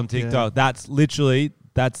Yeah, it's on TikTok, TikTok. yeah. That's literally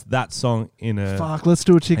that song in a. Fuck, let's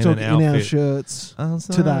do a TikTok an in our outfit. shirts I'm to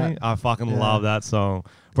sorry. that. I fucking Yeah. love that song,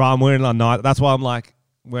 bro. I'm wearing a nice. That's why I'm like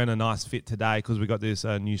wearing a nice fit today because we got this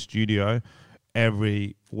new studio.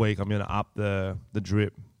 Every week I'm gonna up the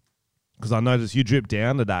drip because I noticed you drip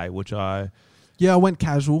down today, which I went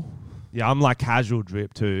casual. I'm like casual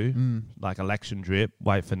drip too, like election drip.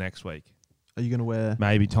 Wait for next week. Are you going to wear?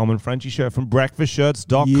 Maybe Tom and Frenchie shirt from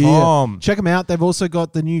breakfastshirts.com. Check them out. They've also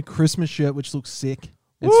got the new Christmas shirt, which looks sick.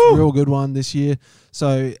 It's Woo! a real good one this year.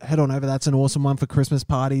 So head on over. That's an awesome one for Christmas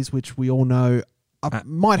parties, which we all know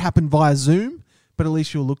might happen via Zoom, but at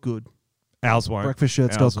least you'll look good. Ours won't.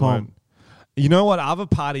 Breakfastshirts.com. Ours won't. You know what other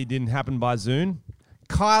party didn't happen by Zoom?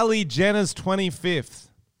 Kylie Jenner's 25th.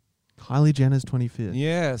 Kylie Jenner's 25th.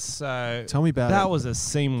 Yes. So Tell me about it. that was a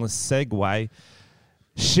seamless segue.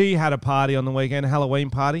 She had a party on the weekend, a Halloween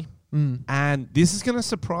party. And this is going to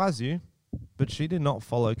surprise you, but she did not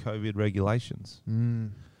follow COVID regulations.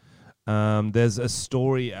 There's a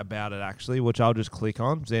story about it, actually, which I'll just click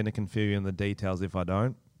on. Xander can fill you in the details if I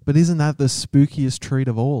don't. But isn't that the spookiest treat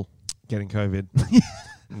of all? Getting COVID.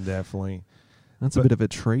 Definitely. That's a bit of a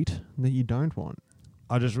treat that you don't want.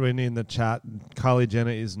 I just read in the chat, Kylie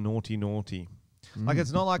Jenner is naughty. Like,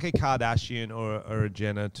 it's not like a Kardashian or a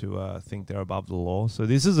Jenner to think they're above the law. So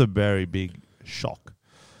this is a very big shock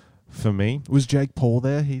for me. Was Jake Paul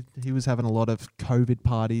there? He was having a lot of COVID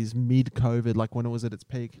parties mid-COVID, like when it was at its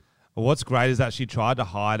peak. What's great is that she tried to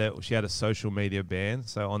hide it. She had a social media ban.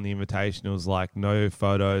 So on the invitation, it was like no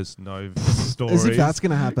photos, no stories. As if that's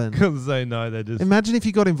going to happen. Because they know they're just... Imagine if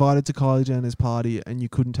you got invited to Kylie Jenner's party and you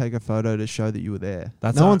couldn't take a photo to show that you were there.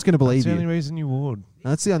 That's no one's going to believe That's the you. only reason you would.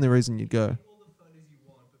 That's the only reason you'd go. All the photos you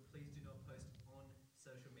want, but please do not post on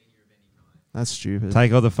social media of any kind. That's stupid.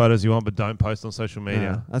 Take all the photos you want, but don't post on social media.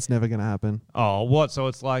 Yeah, that's never going to happen. Oh, what? So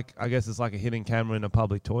it's like, I guess it's like a hidden camera in a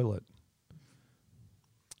public toilet.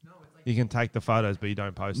 No, it's like You can take the photos, but you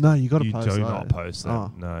don't post No, them. you gotta post You do those. not post them.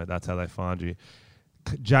 Oh. No, that's how they find you.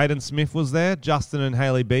 Jaden Smith was there. Justin and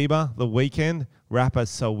Hailey Bieber. The Weekend. Rapper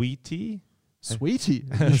Saweetie. Sweetie.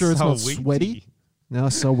 You sure it's not Saweetie. sweaty? No,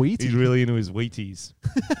 sweetie. He's really into his Wheaties.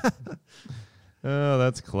 Oh,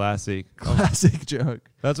 that's classic. Classic joke.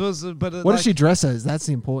 That's what's. But What does she dress as? That's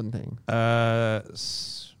the important thing.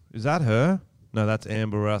 Is that her? No, that's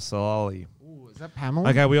Amber Russell. Ooh, is that Pamela?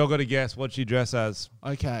 Okay, we all got to guess what she dressed as.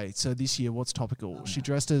 Okay, so this year, what's topical? She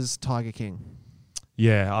dressed as Tiger King.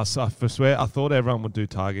 Yeah, I swear, I thought everyone would do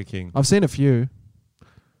Tiger King. I've seen a few.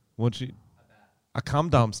 What'd she? A cum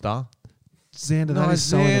dumpster. Xander, No, that is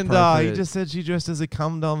so Xander. inappropriate. He just said she dressed as a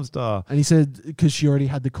cum dumpster. And he said, because she already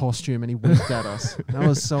had the costume, and he winked at us. That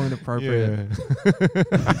was so inappropriate.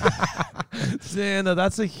 Xander,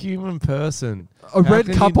 that's a human person. A How red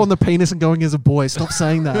can cup you- on the penis and going as a boy. Stop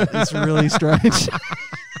saying that. It's really strange.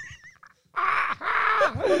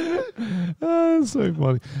 Oh, so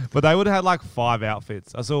funny. But they would have had like 5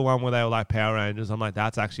 outfits. I saw one where they were like Power Rangers. I'm like,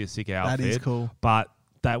 that's actually a sick outfit. That is cool. But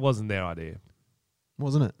that wasn't their idea.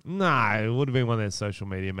 Wasn't it? No, it would have been one of their social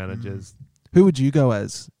media managers Who would you go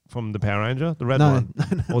as? from the Power Ranger, the red No,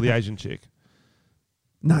 one, or the Asian chick.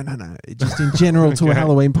 No. Just in general to a Okay.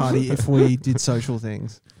 Halloween party if we did social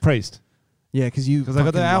things. Priest. Yeah, because you. Because I got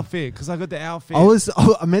the fucking- outfit. Because I got the outfit.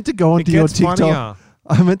 I meant to go it onto your gets TikTok. funnier.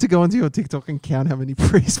 I meant to go onto your TikTok and count how many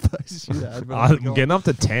priest posts you had. but I'm forgot. getting up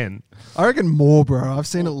to 10. I reckon more, bro. I've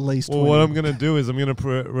seen at least 20. Well, what I'm going to do is I'm going to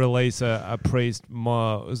release a priest.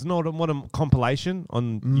 It's not a compilation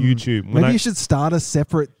on YouTube. When Maybe you should start a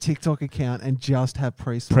separate TikTok account and just have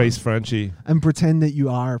priest Priest ones. Frenchie. And pretend that you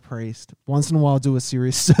are a priest. Once in a while, do a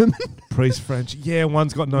serious sermon. Priest Frenchie. Yeah,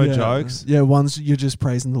 one's got no Yeah. jokes. Yeah, once you're just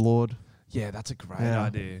praising the Lord. Yeah, that's a great Yeah.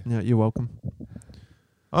 idea. Yeah, you're welcome.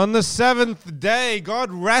 On the 7th day, God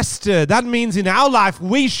rested. That means in our life,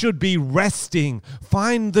 we should be resting.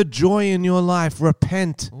 Find the joy in your life.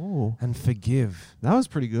 Repent Oh, and forgive. that was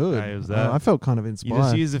pretty good. Hey, was that? I felt kind of You just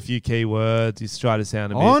inspired. use a few key words. You just try to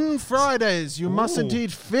sound a bit... On Fridays, you mustn't Ooh.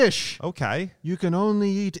 eat fish. Okay. You can only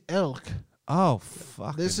eat elk. Oh,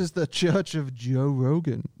 fuck. This is the Church of Joe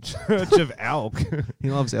Rogan. Church of Elk. He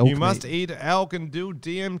loves elk You must meat. eat elk and do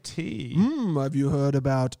DMT. Have you heard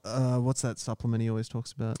about what's that supplement he always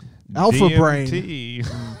talks about? Alpha Brain. DMT.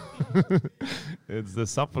 It's the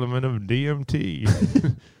supplement of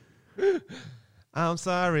DMT. I'm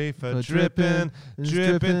sorry for dripping.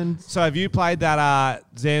 So have you played that,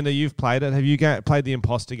 Xander, you've played it. Have you played the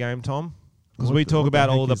imposter game, Tom? Because What we the- talk what the about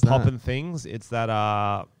heck all the is that? popping things. It's that,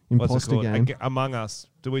 what's it Imposter called? game? Among Us.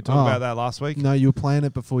 Did we talk Oh. about that last week? No, you were playing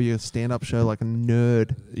it before your stand-up show like a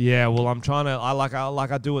nerd. Yeah, well, I'm trying to.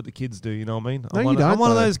 I do what the kids do. You know what I mean? No, I'm you one, don't, I'm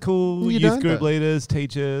one of though. those cool You youth don't, group though. leaders,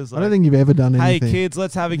 teachers. I don't think you've ever done Hey anything. kids,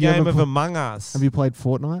 let's have a Have you game ever of pl- Among Us. Have you played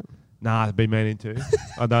Fortnite? Nah, I've been meaning to.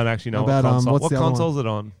 I don't actually know About, what console. what's What the other one? console's it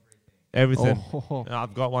on? Everything. Oh,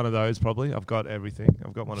 I've got one of those probably. I've got everything.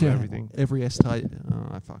 I've got one of everything. Every S-tie. Oh,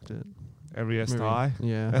 I fucked it. Every Maybe. S-tie.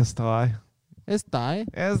 Yeah. S-tie. S-tie.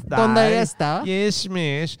 S-tie. ¿Dónde está? Yes,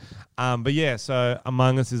 smash. But yeah, so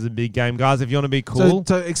Among Us is a big game. Guys, if you want to be cool.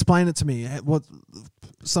 So explain it to me.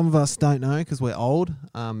 some of us don't know because we're old.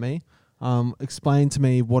 Me. Explain to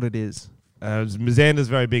me what it is. Xander's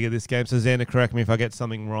very big at this game, so Xander, correct me if I get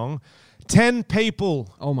something wrong. 10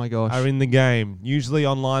 people Oh my gosh. are in the game, usually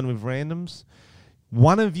online with randoms.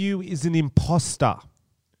 One of you is an imposter,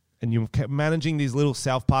 and you're managing these little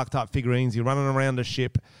South Park type figurines. You're running around a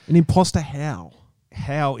ship. An imposter how?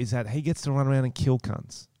 How is that? He gets to run around and kill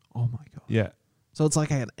cunts. Oh my god. Yeah. So it's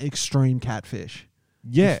like an extreme catfish.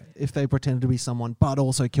 Yeah. If they pretended to be someone but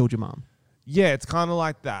also killed your mum. Yeah, it's kind of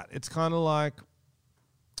like that. It's kind of like,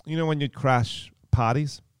 you know, when you crash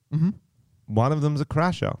parties? Mm-hmm. One of them's a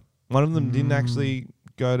crasher. One of them didn't actually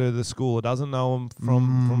go to the school or doesn't know him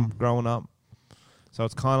from growing up. So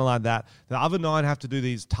it's kind of like that. The other 9 have to do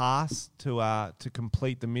these tasks to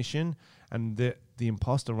complete the mission, and the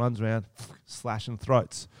imposter runs around slashing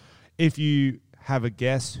throats. If you have a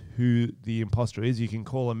guess who the imposter is, you can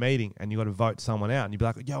call a meeting and you got to vote someone out. And you'd be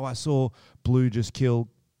like, yo, I saw Blue just kill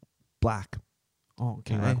Black. Oh,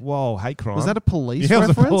 okay. And you're like, whoa, hate crime. Was that a police Yeah, it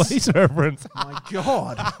was a reference? police reference. Oh my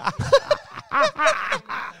god.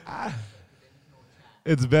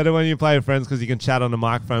 It's better when you play with friends because you can chat on the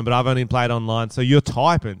microphone, but I've only played online. So you're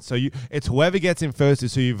typing. So it's whoever gets in first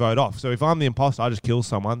is who you vote off. So if I'm the imposter, I just kill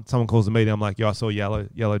someone. Someone calls the meeting. I'm like, yo, I saw Yellow.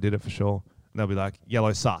 Yellow did it for sure. And they'll be like,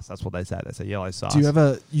 Yellow sus. That's what they say. They say Yellow sus. Do you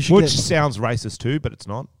ever... You should Which get, sounds racist too, but it's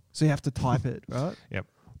not. so you have to type it, right? Yep.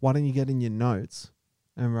 Why don't you get in your notes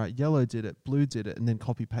and write Yellow did it, Blue did it, and then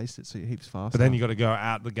copy paste it so you're heaps faster? But then you got to go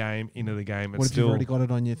out the game, into the game. What if you've already got it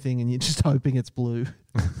on your thing and you're just hoping it's blue?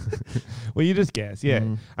 Well, you just guess, yeah.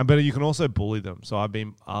 Mm. And but you can also bully them. So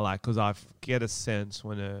because I get a sense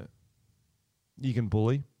when you can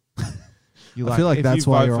bully. You I feel like if that's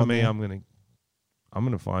you why vote you're for on me, there. I'm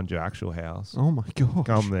gonna find your actual house. Oh my god.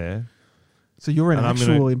 Come there. So you're an And I'm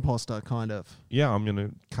actual gonna- imposter, kind of. Yeah, I'm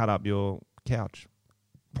gonna cut up your couch.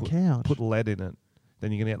 Couch. Put lead in it.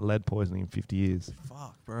 Then you're gonna get lead poisoning in 50 years.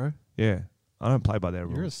 Fuck, bro. Yeah, I don't play by their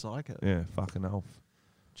You're a rules. psycho. Yeah, fucking elf.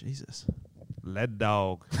 Jesus. Lead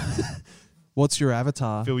dog. What's your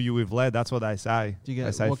avatar? Fill you with lead. That's what they say. Do you get-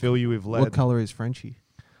 They say what fill you with lead. What color is Frenchie?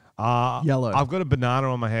 Yellow. I've got a banana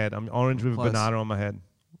on my head. I'm orange with Close. a banana on my head.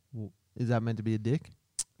 Is that meant to be a dick?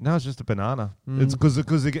 No, it's just a banana. Mm. It's because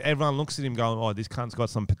everyone looks at him going, oh, this cunt's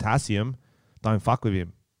got some potassium. Don't fuck with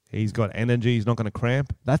him. He's got energy. He's not going to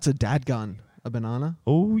cramp. That's a dad gun. A banana?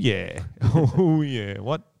 Oh, yeah. Oh, yeah.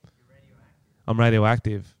 What? I'm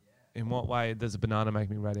radioactive. In what way does a banana make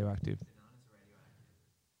me radioactive?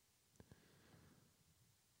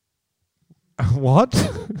 What? Yeah,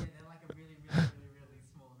 they're like a really, really, really, really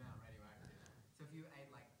small amount radioactive. So if you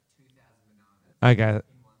ate like 2,000 bananas Okay.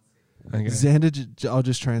 in one city, Xander, I'll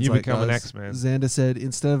just translate. You become an guys. X-Man. Xander said,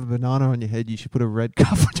 instead of a banana on your head, you should put a red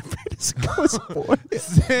cup on your penis.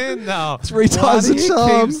 No. 3 times Why do the you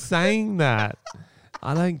charm. keep saying that?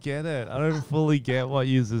 I don't get it. I don't fully get what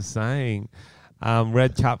you're saying.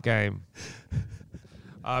 Red Cup game.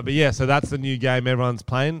 But yeah, so that's the new game everyone's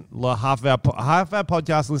playing. Half of our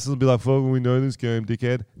podcast listeners will be like, "Fuck, we know this game,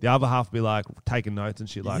 dickhead." The other half will be like taking notes and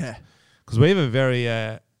shit, like, Yeah. because we have a very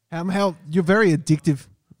How you're very addictive.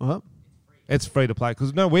 What? it's free to play.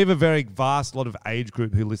 Because we have a very vast lot of age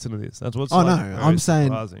group who listen to this. That's what's Oh, like, no, very I'm saying-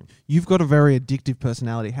 surprising. You've got a very addictive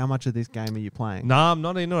personality. How much of this game are you playing? No, I'm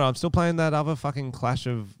not into it. I'm still playing that other fucking Clash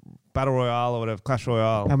of Battle Royale or whatever, Clash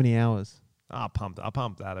Royale. How many hours? I pumped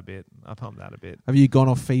that a bit. Have you gone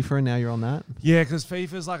off FIFA and now you're on that? Yeah, because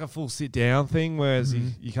FIFA's like a full sit down thing, whereas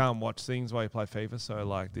you can't watch things while you play FIFA. So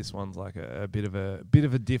like this one's like a bit of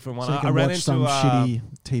a different one. So you I can ran watch into some shitty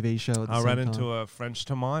TV show at the I same ran time. into a French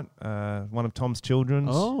termite, one of Tom's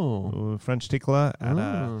children's, French tickler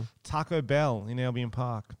at Taco Bell in Albion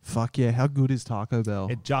Park. Fuck yeah. How good is Taco Bell?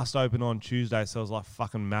 It just opened on Tuesday, so it was like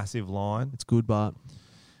fucking massive line. It's good, but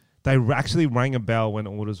They actually rang a bell when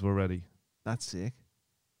orders were ready. that's sick.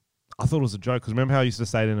 I thought it was a joke because remember how I used to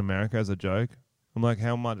say it in America as a joke? I'm like,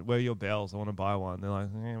 how much? Where are your bells? I want to buy one. They're like,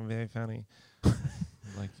 very funny. I'm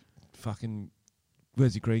like, fucking,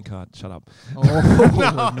 where's your green card? Shut up. Oh, No,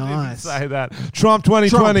 I didn't nice. say that. Trump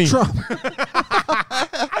 2020. Trump.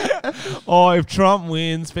 Oh, if Trump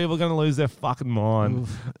wins, people are going to lose their fucking mind.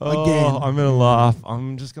 Oof. Oh, Again. I'm going to laugh.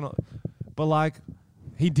 I'm just going to. But like,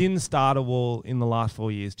 he didn't start a war in the last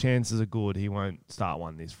 4 years. Chances are good he won't start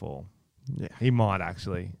one this fall. Yeah. He might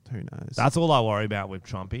actually. Who knows? That's all I worry about with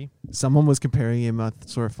Trumpy. Someone was comparing him. I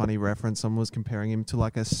saw a funny reference. Someone was comparing him to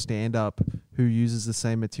like a stand-up who uses the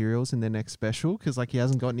same materials in their next special because like he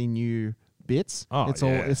hasn't got any new bits. Oh, It's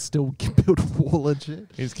yeah. it's still built wall and shit.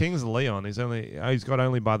 He's Kings of Leon. He's got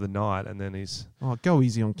Only by the Night, and then he's. Oh, go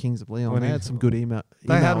easy on Kings of Leon. When They he- had some good emails.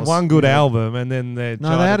 They had one good album, and then they.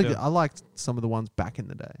 No, they had I liked some of the ones back in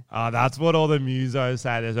the day. That's what all the musos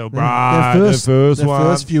say. They're so, Their the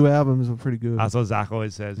first few albums were pretty good. That's what Zach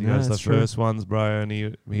always says. He No, goes, the it's true. first ones, bro, and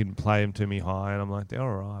he'd play them to me high, and I'm like, they're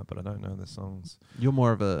all right, but I don't know the songs. You're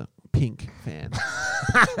more of a Pink fan.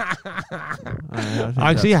 I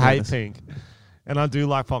actually hate Pink, and I do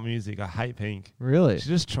like pop music. I hate Pink. Really? She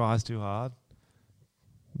just tries too hard.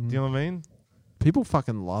 Do you know what I mean? People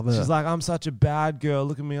fucking love her. She's like, I'm such a bad girl.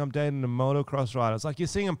 Look at me, I'm dating a motocross rider. It's like, you're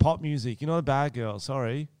singing pop music. You're not a bad girl.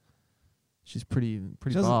 Sorry. She's pretty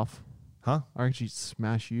doesn't- buff. Huh? I reckon she'd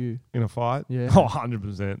smash you. In a fight? Yeah. Oh,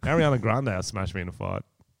 100%. Ariana Grande will smash me in a fight.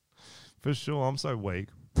 For sure. I'm so weak.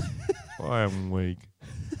 I am weak.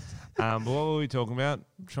 But what were we talking about?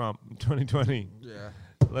 Trump, 2020. Yeah.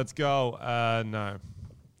 Let's go. No.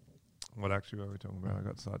 What actually were we talking about? I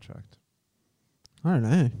got sidetracked. I don't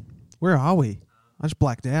know. Where are we? I just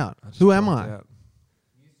blacked out. I just Who am blacked I? out.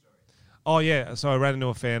 Oh, yeah. So I ran into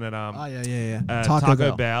a fan at Oh, yeah.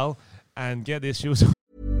 Taco Bell. And get this, she was...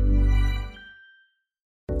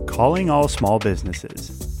 Calling all small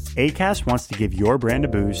businesses. Acast wants to give your brand a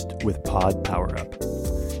boost with Pod Power Up.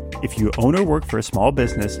 If you own or work for a small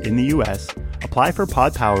business in the U.S., apply for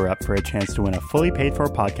Pod Power Up for a chance to win a fully paid-for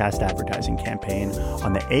podcast advertising campaign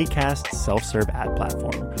on the Acast self-serve ad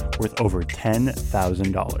platform worth over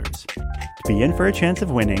 $10,000. To be in for a chance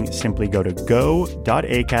of winning, simply go to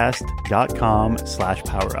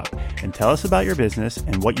go.acast.com/powerup and tell us about your business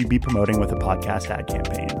and what you'd be promoting with a podcast ad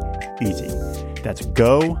campaign. Easy. That's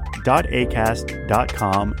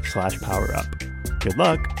go.acast.com/powerup. Good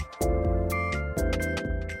luck.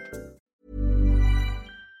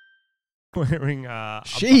 wearing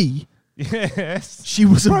She? yes. She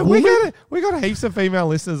was a Bro, woman? we got heaps of female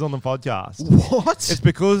listeners on the podcast. What? It's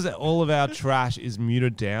because all of our trash is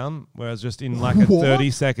muted down, whereas just in like a What?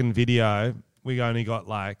 30-second video, we only got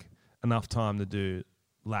like enough time to do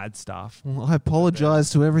lad stuff. Well, I apologize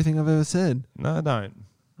to everything I've ever said. No, don't.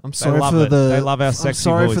 I'm sorry love for it. the. They love our I'm sexy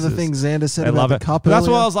sorry for the voices. things Xander said They about love the it. cup. But that's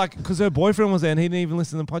why I earlier. was like, because her boyfriend was there and he didn't even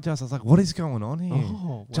listen to the podcast. I was like, what is going on here?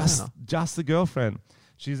 Oh, just wow. just the girlfriend.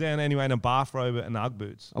 She's there anyway in a bathrobe and Ugg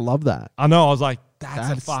boots. I love that. I know. I was like,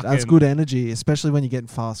 that's good energy, especially when you're getting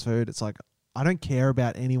fast food. It's like, I don't care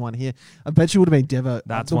about anyone here. I bet you would have been Devo.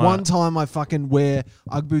 That's the why- one time I fucking wear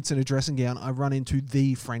Ugg boots and a dressing gown, I run into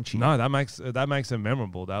the Frenchie. No, that makes it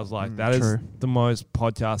memorable. That was like that is true. the most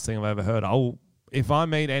podcast thing I've ever heard. If I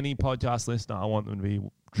meet any podcast listener, I want them to be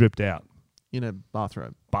dripped out. In a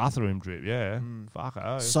bathrobe. Bathroom drip, yeah. Fuck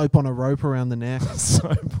it. Soap on a rope around the neck.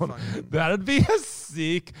 That'd be a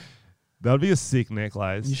sick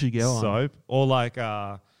necklace. You should get one. Soap or like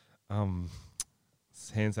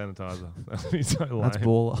hand sanitizer. That'd be so lame. That's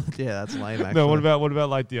baller. Yeah, that's lame, actually. No, what about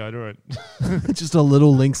like deodorant? Just a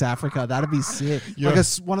little Lynx Africa. That'd be sick. Yeah. Like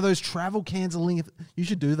one of those travel cans of Lynx. You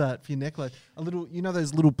should do that for your necklace. A little, you know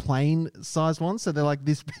those little plain sized ones? So they're like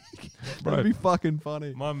this big. Bro. That'd be fucking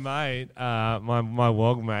funny. My mate, my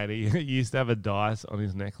wog mate, he used to have a dice on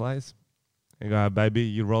his necklace. He go, baby,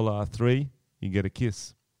 you roll a 3, you get a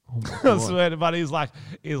kiss. Oh my I God. swear, but he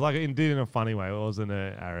did it in a funny way. It wasn't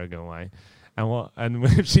an arrogant way. And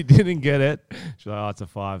if she didn't get it, she's like, oh, it's a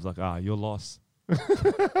 5. It's like, your loss.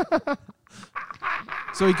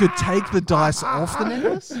 So he could take the dice off the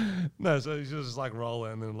necklace? No, so she was just like roll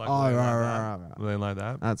it and then like, Oh, lean right, like right, that. right. Lean like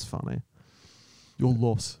that. That's funny. Your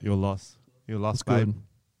loss. Your loss. Your loss, That's babe.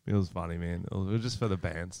 good. It was funny, man. It was just for the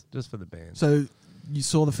bands. So you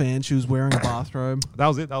saw the fan. She was wearing a bathrobe. That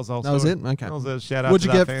was it. That was the whole That was story. it? Okay. That was a shout out What'd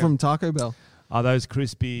to you that get fan. from Taco Bell? Those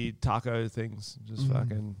crispy taco things. Just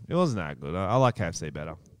fucking. It wasn't that good. I like KFC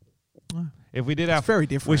better. If we did our, It's very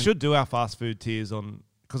different. we should do our fast food tiers on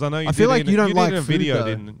because I know you. I feel did like it in- you don't did it like in a food, video,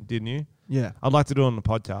 though. didn't you? Yeah. I'd like to do it on the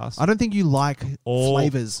podcast. I don't think you like Or-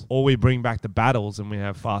 flavors. Or we bring back the battles and we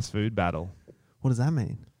have fast food battle. What does that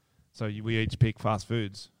mean? So we each pick fast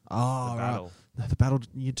foods. Oh, The right. battle. No, the battle.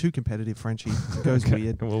 You're too competitive, Frenchie. It goes Okay.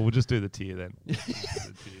 weird. Well, we'll just do the tier then.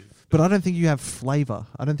 But I don't think you have flavor.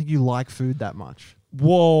 I don't think you like food that much.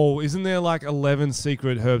 Whoa! Isn't there like 11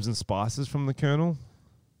 secret herbs and spices from the Colonel?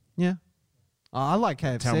 Yeah. I like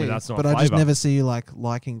KFC. Tell me that's not but I just flavour. never see you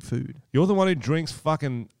liking food. You're the one who drinks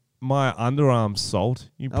fucking my underarm salt.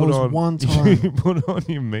 You That put was on one time. You put on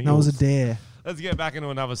your meals. That was a dare. Let's get back into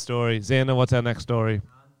another story. Xander, what's our next story? A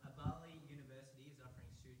Bali university is offering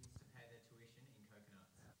students to pay their tuition in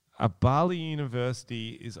A Bali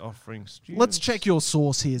university is offering students. Let's check your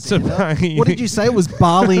source here, So Xander. What did you say? It was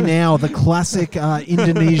Bali Now, the classic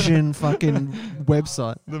Indonesian fucking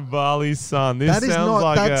website. The Bali Sun. This That is sounds not.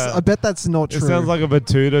 like I bet that's not it true. sounds like a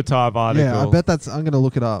Batuta type article. Yeah, I bet that's. I'm going to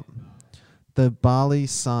look it up. The Bali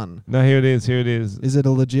Sun. No, here it is. Here it is. Is it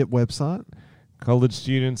a legit website? College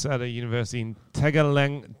students at a university in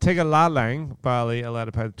Tegalalang, Bali, allowed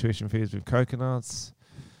to pay the tuition fees with coconuts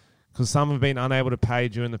because some have been unable to pay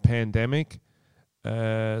during the pandemic.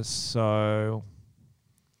 So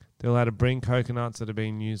they're allowed to bring coconuts that are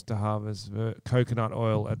being used to harvest coconut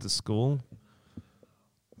oil at the school.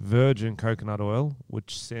 Virgin coconut oil,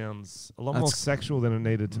 which sounds a lot more sexual than it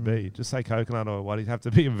needed to be. Just say coconut oil. Why do you have to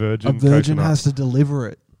be a virgin? A virgin coconut? has to deliver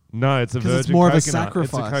it. No, it's a virgin it's more coconut. of a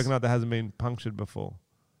sacrifice. It's a coconut that hasn't been punctured before.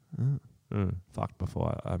 Fucked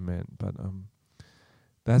before I meant, but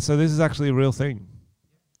that's so. This is actually a real thing.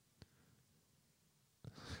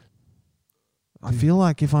 I feel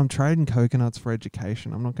like if I'm trading coconuts for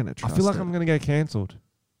education, I'm not going to trust I feel like it. I'm going to get cancelled.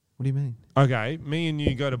 What do you mean? Okay, me and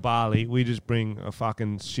you go to Bali. We just bring a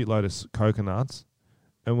fucking shitload of coconuts,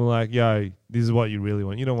 and we're like, "Yo, this is what you really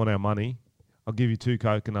want. You don't want our money. I'll give you 2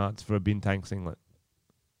 coconuts for a bintang singlet."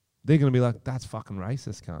 They're going to be like, "That's fucking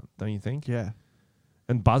racist, cunt," don't you think? Yeah.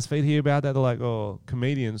 And BuzzFeed hear about that. They're like, "Oh,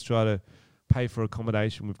 comedians try to pay for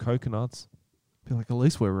accommodation with coconuts." Feel like at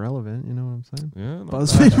least we're relevant. You know what I'm saying? Yeah, not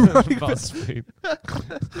BuzzFeed. bad.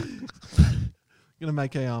 BuzzFeed. Gonna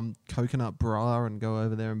make a coconut bra and go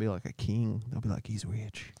over there and be like a king. They'll be like, he's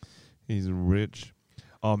rich. He's rich.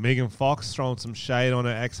 Oh, Megan Fox throwing some shade on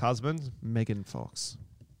her ex-husband. Megan Fox.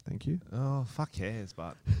 Thank you. Oh, fuck cares,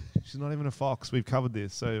 but she's not even a fox. We've covered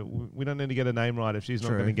this, so we don't need to get her name right if she's not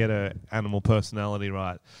True. going to get her animal personality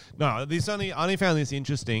right. No, I only found this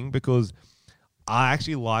interesting because I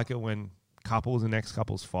actually like it when couples and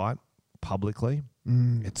ex-couples fight publicly.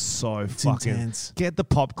 It's so fucking intense. Get the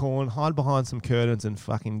popcorn, hide behind some curtains, and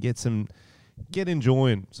fucking get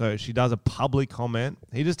enjoying. So she does a public comment.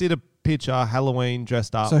 He just did a picture, Halloween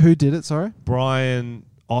dressed up. So who did it? Sorry. Brian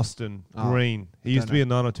Austin Green. He used to be a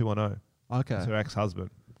 90210. Okay. That's her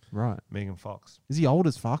ex-husband, Right. Megan Fox. Is he old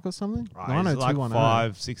as fuck or something? Right, he's like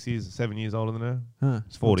 5, 6 years, 7 years older than her. Huh.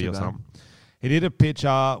 He's 40 or something. He did a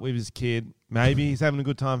picture with his kid. Maybe he's having a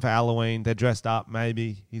good time for Halloween. They're dressed up.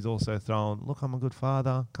 Maybe he's also throwing, "Look, I'm a good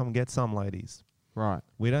father. Come get some, ladies." Right.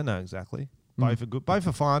 We don't know exactly. Both are good. Both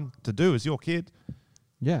are fine to do. It's your kid.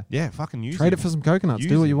 Yeah. Yeah, fucking use Trade him. it for some coconuts.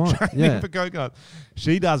 Use Do what him. you want. Trade Yeah. him for coconut.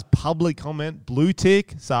 She does public comment, blue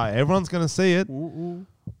tick, so everyone's going to see it.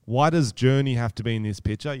 Why does Journey have to be in this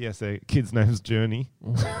picture? Yes, their kid's name's Journey.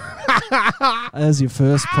 There's your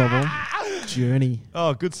first problem. Journey.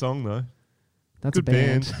 Oh, good song though. That's Good a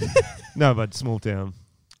band. No, but small town.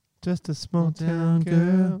 Just a small town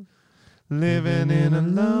girl living in a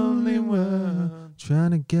lonely world.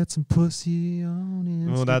 Trying to get some pussy on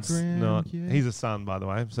Instagram. Well, that's not. Yeah. He's a son, by the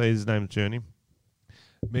way. So his name's Journey.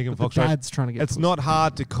 Megan But Fox. the dad's trying to get It's pussy. not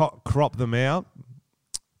hard to crop them out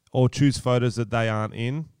or choose photos that they aren't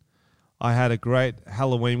in. I had a great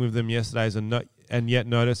Halloween with them yesterday, and yet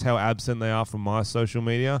notice how absent they are from my social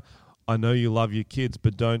media. I know you love your kids,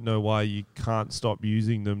 but don't know why you can't stop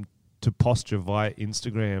using them to posture via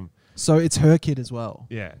Instagram. So it's her kid as well.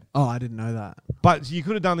 Yeah. Oh, I didn't know that. But you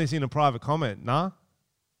could have done this in a private comment, nah?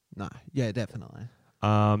 No. Yeah, definitely.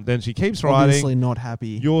 Then she keeps Obviously writing, not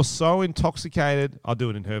happy. "You're so intoxicated." I'll do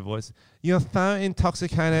it in her voice. "You're so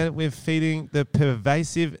intoxicated with feeding the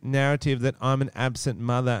pervasive narrative that I'm an absent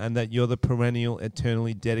mother and that you're the perennial,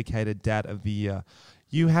 eternally dedicated dad of the year.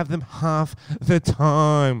 You have them half the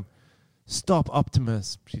time. Stop,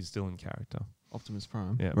 Optimus." She's still in character. Optimus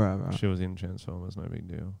Prime. Yeah, Right. She was in Transformers, no big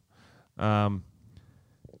deal.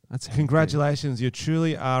 That's Congratulations, you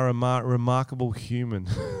truly are a remarkable human.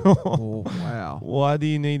 Oh, wow. Why do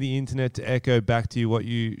you need the internet to echo back to you what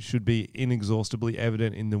you should be inexhaustibly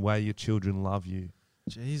evident in the way your children love you?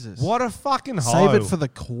 Jesus. What a fucking hoe. Save it for the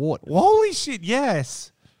court. Holy shit,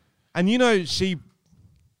 yes. And you know, she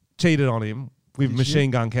cheated on him with Did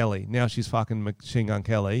Machine Gun Kelly. Now she's fucking Machine Gun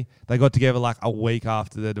Kelly. They got together like a week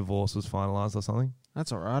after their divorce was finalized or something.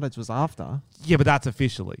 That's all right. It was after. Yeah, but that's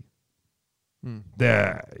officially. Hmm.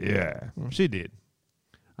 Yeah. She did.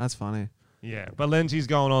 That's funny. Yeah. But then she's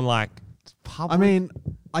going on like public. I mean,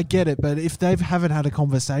 I get it, but if they haven't had a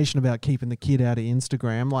conversation about keeping the kid out of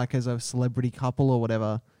Instagram, like as a celebrity couple or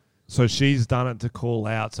whatever. So she's done it to call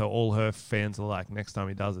out, so all her fans are like, next time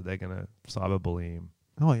he does it, they're going to cyberbully him.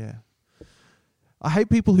 Oh, yeah. I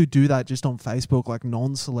hate people who do that just on Facebook, like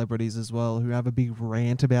non-celebrities as well, who have a big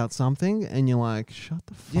rant about something, and you're like, shut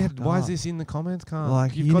the fuck up. Why is this in the comments, Carl?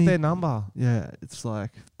 Like, You've you got need- their number. Yeah, it's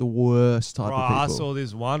like the worst type Bro, of people. I saw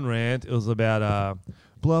this one rant. It was about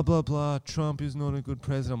blah, blah, blah. Trump is not a good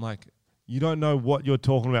president. I'm like, you don't know what you're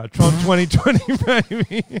talking about. Trump 2020,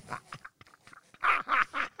 baby.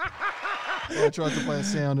 I tried to play a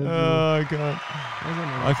sound. I can't.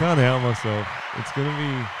 I can't help myself. It's going to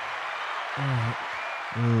be...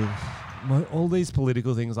 all these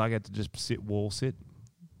political things, I get to just wall sit.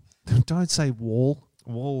 Don't say wall.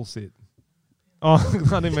 Wall sit. Oh,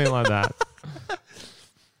 I didn't mean like that.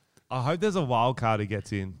 I hope there's a wild card who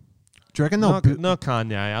gets in. Do you reckon Not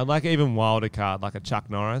Kanye. I'd like an even wilder card, like a Chuck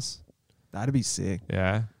Norris. That'd be sick.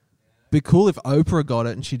 Yeah. Be cool if Oprah got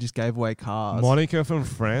it and she just gave away cars. Monica from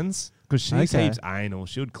Friends, because she Okay. keeps anal.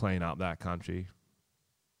 She would clean up that country.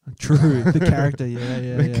 True. The character.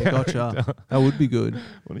 Yeah. Gotcha. That would be good.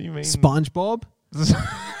 What do you mean? SpongeBob.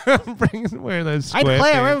 Wearing those square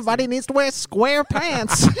pants. everybody needs to wear square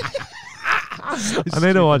pants. I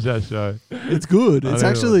need to watch that show. It's good. I It's need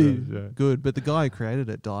to actually watch that show. good. But the guy who created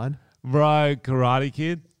it died. Bro, Karate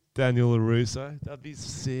Kid, Daniel LaRusso. That'd be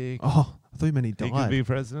sick. Oh, I thought you meant he He could died. be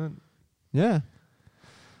president. Yeah.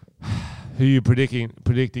 Who are you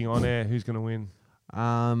predicting on air? Who's going to win?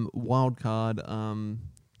 Wild card.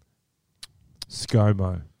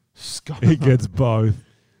 ScoMo. He gets both.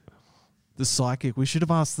 The psychic. We should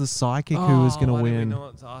have asked the psychic who was going to why didn't we win. know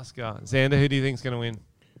what to ask her? Xander, who do you think's going to win?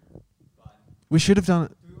 We should have done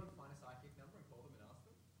it. Do we want to find a psychic number and call them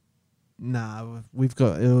and ask them? Nah, we've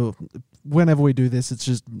got. Whenever we do this, it's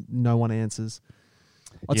just no one answers.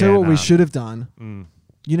 I'll tell you what we should have done. Mm.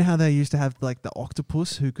 You know how they used to have like the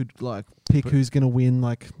octopus who could like pick who's going to win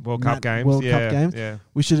like World Cup games. World Cup games. Yeah.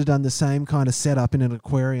 We should have done the same kind of setup in an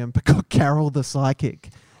aquarium, but got Carol the psychic,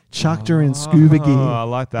 chucked her in scuba gear I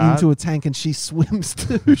like that. into a tank, and she swims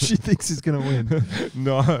to who she thinks is going to win.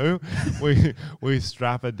 No, we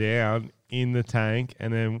strap her down in the tank,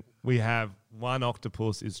 and then we have one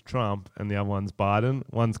octopus is Trump, and the other one's Biden.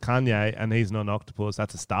 One's Kanye, and he's not an octopus.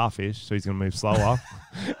 That's a starfish, so he's going to move slower.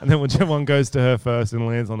 And then whichever one goes to her first and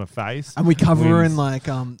lands on her face. And we cover her wins. in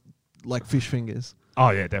like fish fingers. Oh,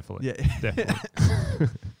 yeah, definitely. Yeah. Definitely.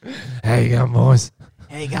 Hey, you going, boys?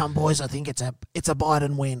 Hey, come boys! I think it's a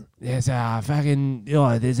Biden win. There's fucking,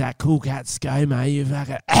 there's that cool cat ScoMo. You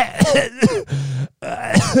fucking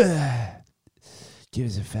give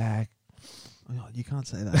us a fag. Oh, you can't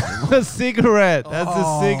say that anymore. A cigarette. That's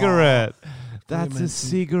a cigarette. That's meant a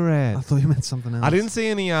cigarette. I thought you meant something else. I didn't see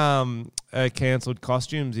any cancelled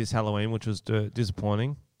costumes this Halloween, which was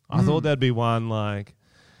disappointing. I thought there'd be one like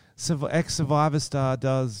ex-Survivor star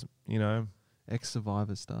does,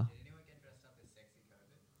 Ex-Survivor star. Did anyone get dressed up as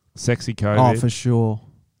sexy COVID? sexy COVID. Oh, for sure.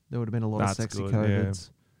 There would have been a lot That's of sexy good, COVIDs.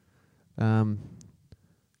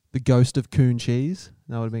 The ghost of coon cheese.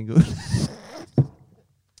 That would have been good.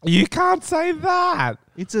 You can't say that.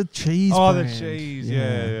 It's a cheese Oh, brand. the cheese.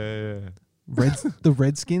 Yeah. The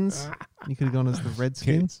Redskins. You could have gone as the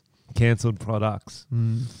Redskins. Cancelled products.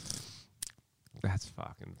 Mm. That's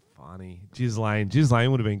fucking funny. Ghislaine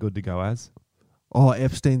would have been good to go as. Oh,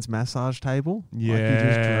 Epstein's massage table. Like he just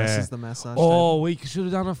Yeah. dresses the massage table. Oh, we should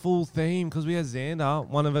have done a full theme because we had Xander.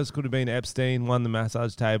 One of us could have been Epstein, one the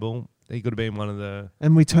massage table. He could have been one of the...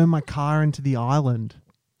 And we turn my car into the island.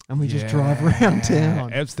 And we just drive around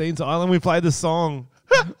town. Epstein's Island. We played the song.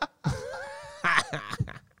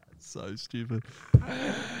 So stupid.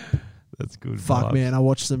 That's good. Fuck, vibes. man. I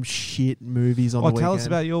watched some shit movies on the weekend. Tell us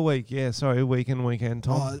about your week. Yeah, sorry, weekend,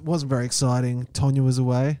 Tom. Oh, it wasn't very exciting. Tonya was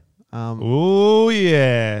away. Oh,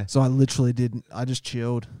 yeah. So I literally didn't. I just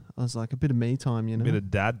chilled. I was like a bit of me time, you know. Bit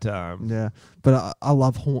of dad time. Yeah, but I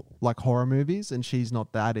love horror movies, and she's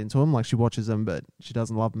not that into them. Like she watches them, but she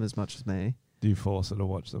doesn't love them as much as me. Do you force her to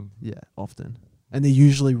watch them? Yeah, often, and they're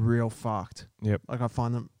usually real fucked. Yep. Like I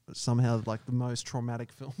find them somehow like the most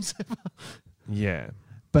traumatic films ever. Yeah.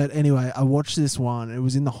 But anyway, I watched this one. It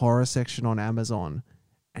was in the horror section on Amazon,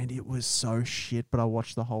 and it was so shit. But I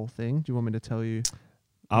watched the whole thing. Do you want me to tell you?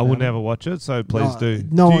 I would never watch it, so please do.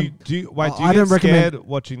 No do you I get don't recommend- scared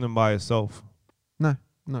watching them by yourself? No,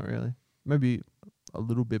 not really. Maybe a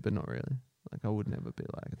little bit, but not really. Like I would never be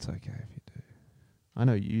like. It's okay if you do. I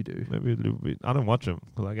know you do. Maybe a little bit. I don't watch them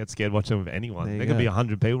because I get scared watching them with anyone. There you There could be go.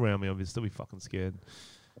 100 people around me. I'll still be fucking scared.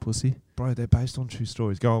 Pussy. Bro, they're based on true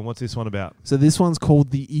stories. Go on. What's this one about? So this one's called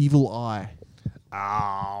The Evil Eye.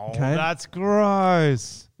 Oh, Okay. that's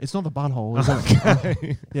gross. It's not the butthole, is it?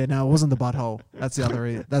 Okay. Yeah, no, it wasn't the butthole. That's the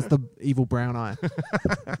other. That's the evil brown eye.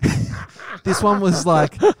 This one was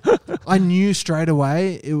like I knew straight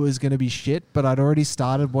away it was going to be shit, but I'd already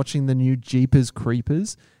started watching the new Jeepers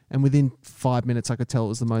Creepers, and within 5 minutes I could tell it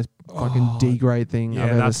was the most fucking D-grade thing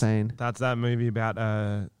I've ever seen. That's that movie about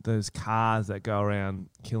those cars that go around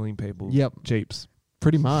killing people. Yep. Jeeps.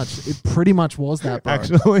 Pretty much. It pretty much was that, bro.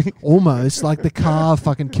 Actually. Almost. Like the car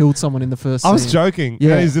fucking killed someone in the first scene. I was joking.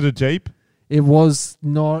 Yeah. Is it a Jeep? It was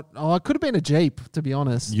not... Oh, it could have been a Jeep, to be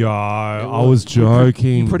honest. Yo, I was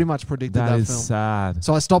joking. You pretty much predicted that That is film. sad.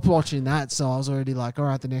 So I stopped watching that, so I was already like, all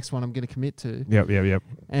right, the next one I'm going to commit to. Yep.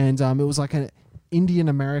 And it was like an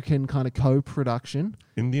Indian-American kind of co-production.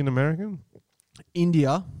 Indian-American?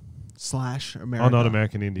 India/America. Oh, not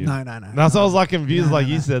American Indian. No. That's why I was like confused, No, like no,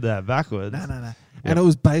 you no. said that backwards. No. And it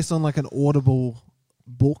was based on like an Audible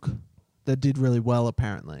book that did really well,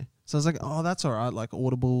 apparently. So I was like, oh, that's all right. Like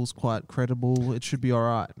Audible's quite credible. It should be all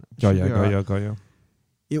right. Got ya.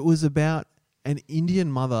 It was about an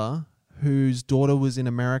Indian mother whose daughter was in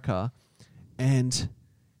America, and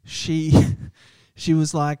she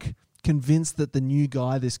was like convinced that the new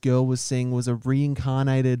guy this girl was seeing was a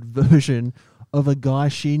reincarnated version of a guy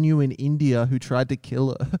she knew in India who tried to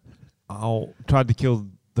kill her. Oh, tried to kill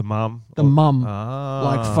the mum. The mum, Ah.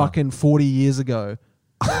 like fucking 40 years ago.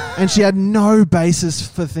 And she had no basis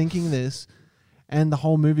for thinking this. And the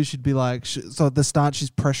whole movie should be like... So at the start,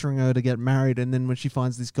 she's pressuring her to get married. And then when she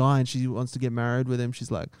finds this guy and she wants to get married with him,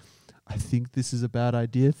 she's like, I think this is a bad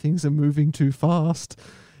idea. Things are moving too fast.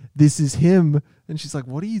 This is him. And she's like,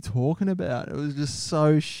 what are you talking about? It was just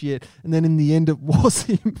so shit. And then in the end, it was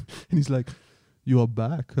him. And he's like, you're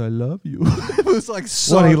back. I love you. It was like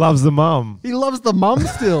so... What, he loves the mum? He loves the mum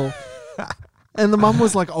still. And the mum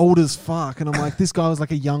was like old as fuck. And I'm like, this guy was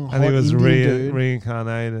like a young, hot And he was Indian dude.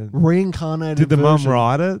 reincarnated. Reincarnated Did the mum version.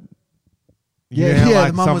 write it? Yeah, You know, yeah, like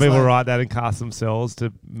the mum some was people like- write that and cast themselves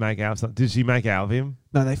to make out something. Did she make out of him?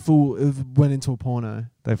 No, it went into a porno.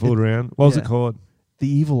 They fooled around. What was yeah. it called? The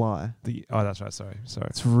Evil Eye. Oh, that's right. Sorry.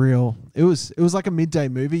 It's real. It was like a midday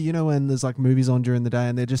movie. You know when there's like movies on during the day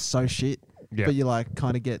and they're just so shit, Yeah. but you like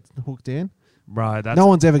kind of get hooked in. Right. That's No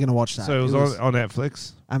one's ever going to watch that. So it was on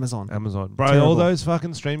Netflix, Amazon. Bro, Terrible. all those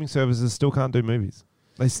fucking streaming services still can't do movies.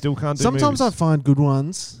 They still can't do Sometimes I movies. find good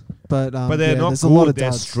ones, but They're not there's good. a lot of They're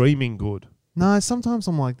duds. streaming good. No, sometimes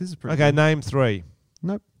I'm like, this is pretty Okay, good. name 3.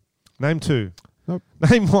 Nope. Name 2. Nope.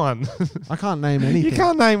 Name 1. I can't name anything. You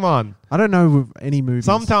can't name 1. I don't know any movies.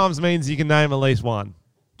 Sometimes means you can name at least 1.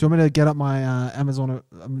 Do you want me to get up my Amazon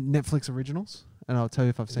Netflix originals and I'll tell you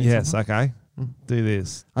if I've seen Yes, something? okay. Mm. Do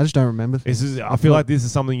this. I just don't remember. I feel like this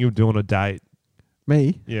is something you'd do on a date.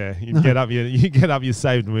 Me? Yeah, you No. get up your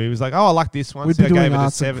saved movies like, oh, I like this one. We'd So be I doing gave it a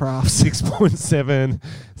arts and 7, crafts. 6.7,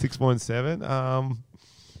 6.7.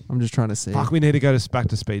 I'm just trying to see. Fuck, we need to go back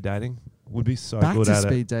to speed dating. Would be so Back good to at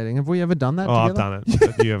speed it. dating. Have we ever done that Oh, I've together? done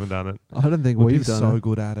it, but you haven't done it. I don't think We'd we've be done so it.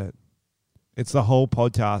 good at it. It's the whole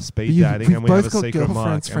podcast, speed You've- dating, we've and we have both a got secret mic,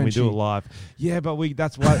 girlfriends, and we do it Frenchie. live. Yeah, but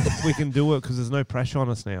that's why we can do it because there's no pressure on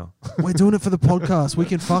us now. We're doing it for the podcast. We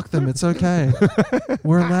can fuck them. It's okay.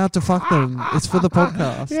 We're allowed to fuck them. It's for the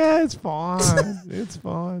podcast. Yeah, it's fine. It's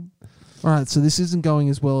fine. All right, so this isn't going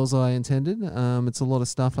as well as I intended. It's a lot of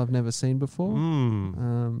stuff I've never seen before.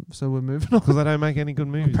 So we're moving on. Because I don't make any good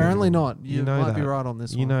movies. Apparently anymore. not. You know might be that. right on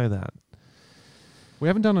this You one. know that. We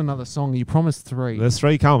haven't done another song. You promised 3. There's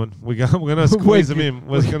 3 coming. We're going to squeeze them in.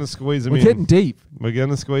 We're going to squeeze them We're in. getting deep. We're going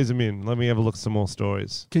to squeeze them in. Let me have a look at some more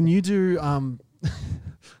stories. Can you do... I'm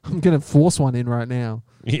going to force one in right now.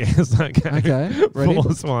 Yes, okay. Okay, ready?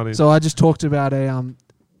 Force one in. So I just talked about a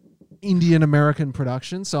Indian American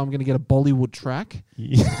production. So I'm going to get a Bollywood track,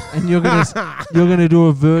 Yeah. and you're gonna do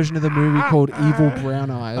a version of the movie called Evil Brown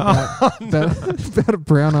Eye about a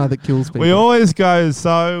brown eye that kills people. We always go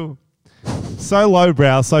so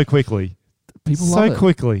lowbrow so quickly. People so love it.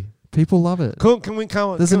 quickly. People love it. Can we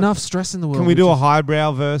come? There's enough stress in the world. Can we do a which is-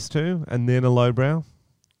 highbrow verse too, and then a lowbrow?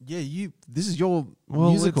 Yeah, this is your Well,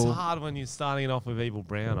 musical. it's hard when you're starting it off with Evil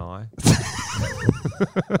Brown Eye.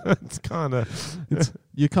 It's kind of.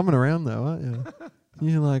 You're coming around though, aren't you?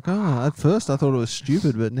 You're like, oh, at first I thought it was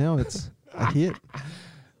stupid, but now it's a hit.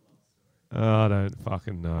 I don't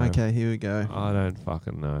fucking know. Okay, here we go. I don't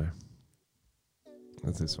fucking know.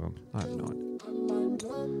 What's this one? I have no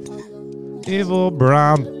idea. Evil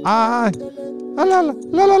Brown Eye. La la la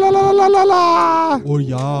la la la la la la. Oh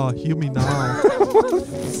yeah, hear me now.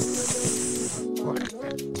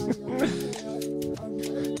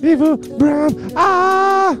 Evil Brown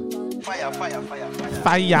Eye.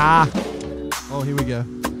 Fire. Oh, here we go.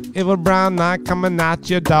 Evil brown eye coming at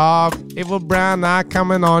your dog. Evil brown eye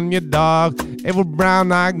coming on your dog. Evil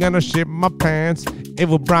brown eye gonna shit my pants.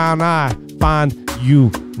 Evil brown eye find you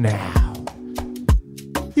now.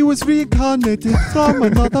 He was reincarnated from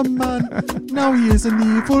another man. Now he is an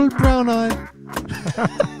evil brown eye.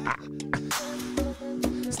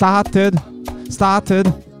 Started.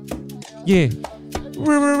 Yeah.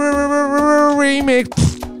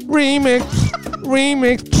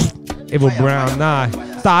 Remix. Evil brown eye.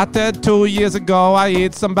 Started 2 years ago. I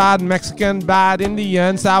eat some bad Mexican, bad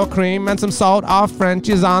Indian, sour cream, and some salt off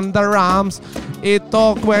French's underarms. It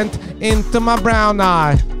all went into my brown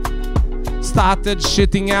eye. Started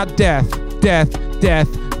shitting out death.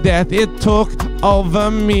 It took over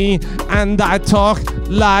me, and I talk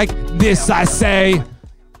like this. I say,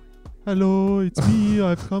 Hello, it's me.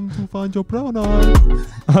 I've come to find your brown eye.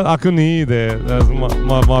 I couldn't hear you there. That was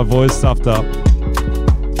my voice stuffed up.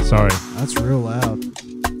 Sorry. That's real loud.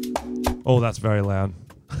 Oh, that's very loud.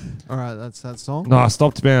 All right, that's that song. No, I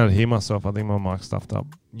stopped being able to hear myself. I think my mic's stuffed up.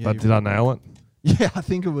 Yeah, But did I nail it? Yeah, I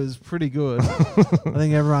think it was pretty good. I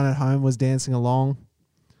think everyone at home was dancing along.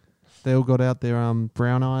 They all got out their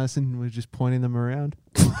brown eyes and were just pointing them around.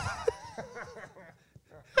 Let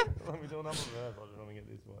me do another verse. I just want to get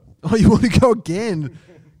this one. Oh, you want to go again?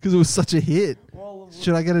 Because it was such a hit.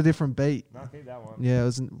 Should I get a different beat? No, keep that one. Yeah,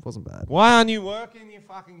 it wasn't bad. Why aren't you working? You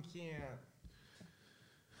fucking can't.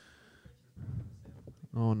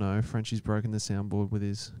 Oh no, Frenchie's broken the soundboard with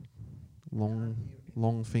his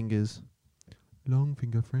long fingers. Long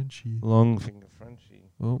finger Frenchie. Long finger Frenchie.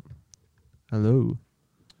 Oh, hello.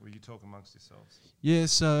 Will you talk amongst yourselves? Yeah,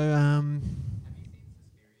 so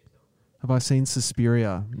have I seen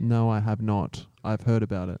Suspiria? No, I have not. I've heard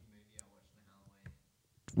about it.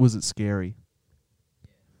 Was it scary?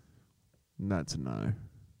 That's a no.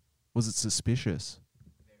 Was it suspicious?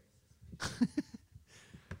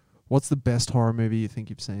 What's the best horror movie you think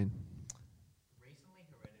you've seen? Recently,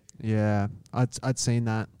 Hereditary. Yeah, I'd seen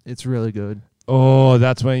that. It's really good. Oh,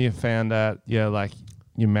 that's when you found out, like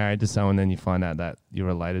you're married to someone, then you find out that you're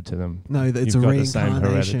related to them. No, it's You've a got the same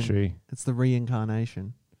reincarnation. hereditary. It's the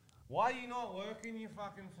reincarnation. Why are you not working, you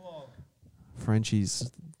fucking flog? Frenchie's,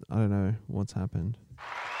 I don't know what's happened.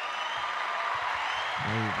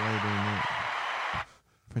 Why are you doing that?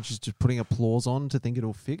 Frenchie's just putting applause on to think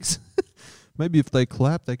it'll fix. Maybe if they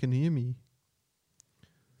clap, they can hear me.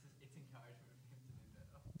 It's encouragement for him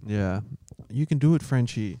to do better. Yeah. You can do it,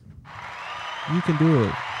 Frenchie. You can do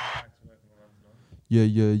it.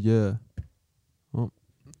 Yeah. Oh.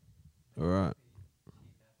 All right.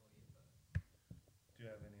 Do you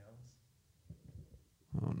have any others?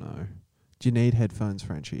 Oh, no. Do you need headphones,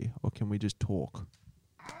 Frenchie? Or can we just talk?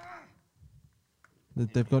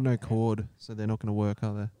 They've got no cord, so they're not going to work,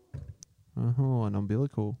 are they? Oh, an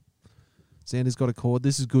umbilical. Xander's got a cord.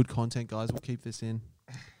 This is good content, guys. We'll keep this in.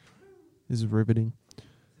 This is riveting. This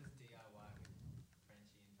is DIY with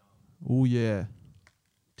Frenchie and Tom. Oh, yeah.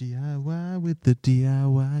 DIY with the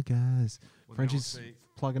DIY guys. Well, Frenchie's you'll see.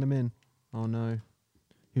 plugging them in. Oh, no.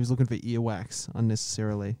 He was looking for earwax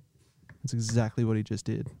unnecessarily. That's exactly what he just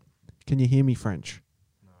did. Can you hear me, French?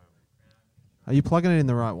 No. Are you plugging it in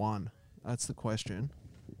the right one? That's the question.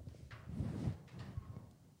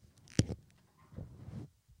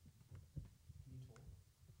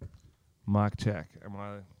 Mic check. Can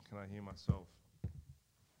I hear myself?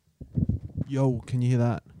 Yo, can you hear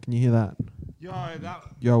that? Can you hear that? Yo,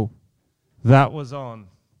 Yo, that was on.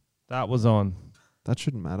 That was on. that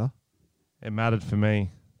shouldn't matter. It mattered for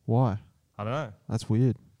me. Why? I don't know. That's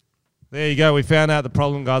weird. There you go. We found out the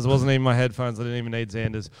problem, guys. It wasn't even my headphones. I didn't even need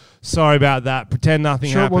Xander's. Sorry about that. Pretend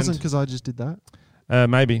nothing Sure, happened. it wasn't because I just did that.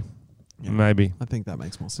 Maybe. Yeah. Maybe. I think that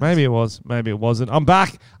makes more sense. Maybe it was. Maybe it wasn't. I'm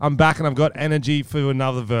back, and I've got energy for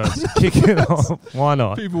another verse. Kick it off. Why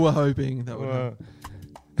not? People were hoping that would happen.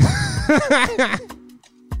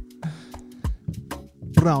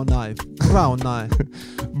 Brown knife. Brown knife.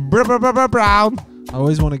 Brown. I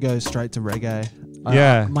always want to go straight to reggae.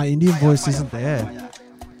 Yeah. My Indian voice isn't there.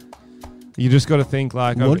 You just got to think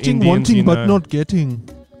like of Wanting, Indians, you but know. not getting.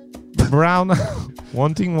 Brown.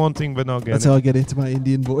 wanting, but not getting. That's how I get into my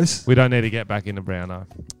Indian voice. We don't need to get back into brown eye.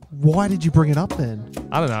 Why did you bring it up then?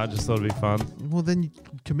 I don't know. I just thought it'd be fun. Well, then you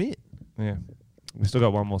commit. Yeah. We still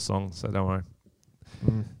got one more song, so don't worry.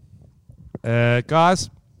 Mm. Guys,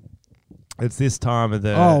 it's this time of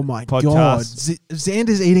the Oh my podcast. god.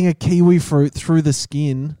 Xander's eating a kiwi fruit through the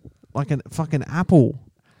skin like a fucking apple.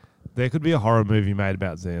 There could be a horror movie made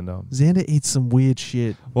about Xander. Xander eats some weird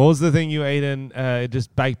shit. What was the thing you eating?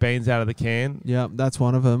 Just baked beans out of the can? Yeah, that's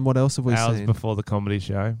one of them. What else have we Hours seen? before the comedy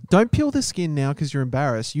show. Don't peel the skin now because you're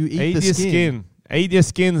embarrassed. You eat the your skin. Eat your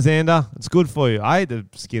skin, Xander. It's good for you. I eat the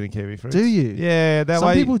skin of kiwi fruits. Do you? Yeah, that Some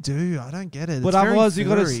way. people do. I don't get it. But It's very otherwise, you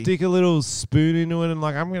got to furry. stick a little spoon into it and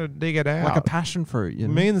like, I'm going to dig it out. Like a passion fruit. You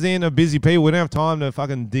know? Me and Xander are busy people. We don't have time to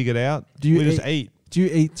fucking dig it out. Do you we just eat. Do you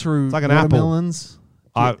eat through It's like an apple. watermelons?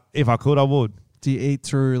 If I could, I would. Do you eat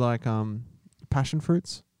through like passion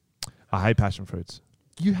fruits? I hate passion fruits.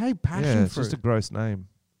 You hate passion Yeah, it's fruit. just a gross name.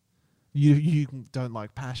 You don't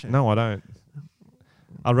like passion. No, I don't.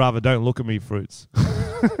 I'd rather don't look at me fruits.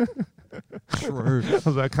 True.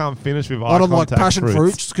 I can't finish with eye I don't like contact passion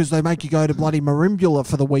fruits because they make you go to bloody Marimbula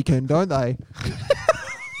for the weekend, don't they?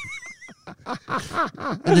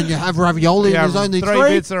 And then you have ravioli and there's only three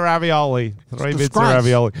bits of ravioli. Three bits of disgrace.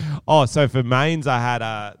 ravioli. Oh, so for mains, I had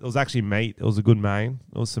it was actually meat. It was a good main.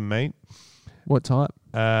 It was some meat. What type?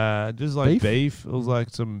 Just like beef. It was like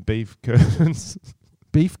some beef curtains.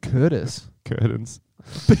 Beef Curtis. Curtains.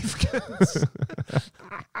 Beef Curtis.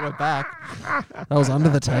 We're back. That was under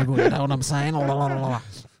the table. You know what I'm saying?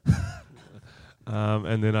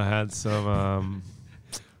 And then I had some.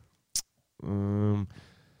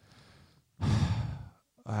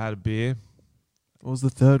 I had a beer. What was the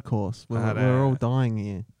third course? I had We're a- all dying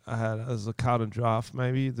here. I had it was a Carlton Draft,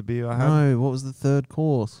 maybe the beer I had. No, what was the third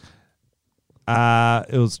course?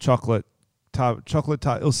 It was chocolate.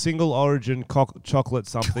 It was single origin chocolate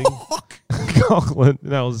something. Chocolate.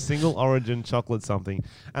 No, it was a single origin chocolate something.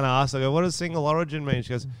 And I asked, I go, what does single origin mean? She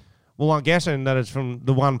goes, well, I'm guessing that it's from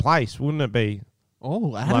the one place, wouldn't it be? Oh,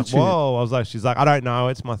 I'm like, attitude. whoa. I was like, she's like, I don't know.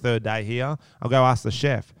 It's my third day here. I'll go ask the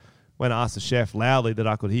chef. When I asked the chef loudly that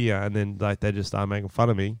I could hear, and then like they just started making fun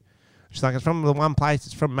of me. She's like, it's from the one place.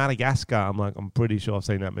 It's from Madagascar. I'm like, I'm pretty sure I've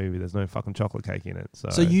seen that movie. There's no fucking chocolate cake in it.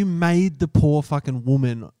 So you made the poor fucking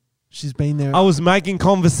woman. She's been there. I was making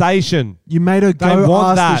conversation. You made her They go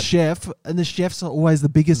want ask that. the chef, and the chefs are always the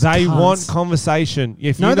biggest They cunts. want conversation.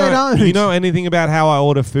 If No, you they know, don't. You know anything about how I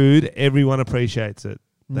order food, everyone appreciates it.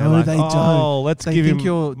 They're No, like, they oh, don't. let's They give think him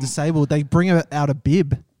you're disabled. They bring out a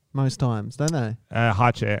bib most times, don't they? a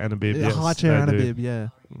high chair and a bib. A Yes, high chair they and a do. bib, yeah.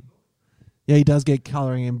 Yeah, he does get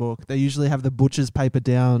colouring in book. They usually have the butcher's paper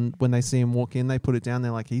down when they see him walk in. They put it down.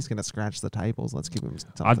 They're like, he's going to scratch the tables. Let's give him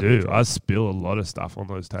something. I to do. drink." I spill a lot of stuff on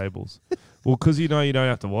those tables. Well, because you don't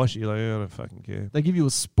have to wash it. You're like, I don't fucking care. They give you a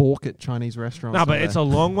spork at Chinese restaurants. No, but don't it's they? a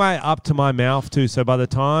long way up to my mouth too. So by the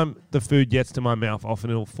time the food gets to my mouth, often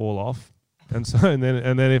it'll fall off. And so and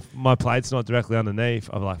then if my plate's not directly underneath,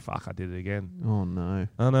 I'm like, fuck, I did it again. Oh, no.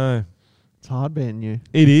 I know. It's hard being you.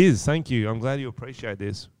 It is. Thank you. I'm glad you appreciate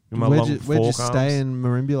this. In my long Where'd you fork stay arms. in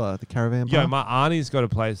Marimbula, the caravan Yeah, park? my auntie's got a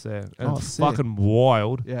place there. And Oh, it's sick. fucking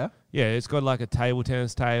wild. Yeah? Yeah, it's got like a table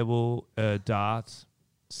tennis table, darts.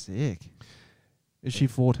 Sick. Is she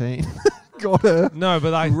 14? Got her. No,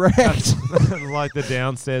 but like Wrecked. that's like the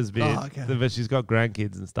downstairs bit. Oh, okay. But she's got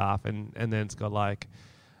grandkids and stuff, and then it's got like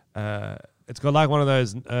one of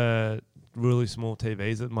those really small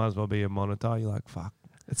TVs that might as well be a monitor. You're like, fuck.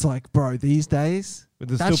 It's like, bro, these days... But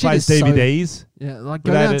it That still shit plays is so- DVDs, Yeah, like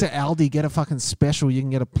go Without down it- to Aldi, get a fucking special. You can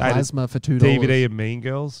get a Hey, plasma for $2. DVD of Mean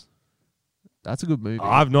Girls. That's a good movie.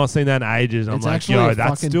 I've not seen that in ages. I'm It's like, actually yo, a that's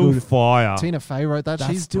fucking still good- fire. Tina Fey wrote that.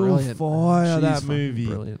 That's She's still brilliant. fire, She's that fucking movie.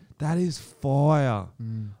 Brilliant. That is fire.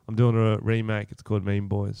 I'm doing a remake. It's called Mean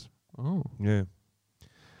Boys. Oh, Yeah.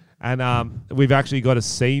 And we've actually got a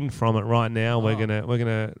scene from it right now. We're Oh.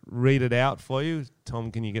 gonna read it out for you.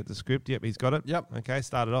 Tom, can you get the script? Yep, he's got it. Yep. Okay,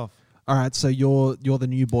 start it off. all right. So you're the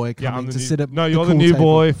new boy Yeah, coming I'm the to new, sit at no, the you're the cool new table.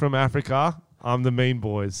 boy from Africa. I'm the Mean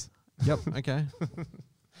Boys Yep. Okay. because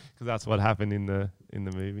that's what happened in the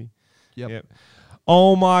movie. Yep.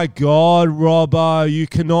 Oh my God, Robbo, you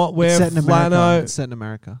cannot wear It's set in America. flannel. It's set in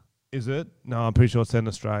America. Is it? No, I'm pretty sure it's in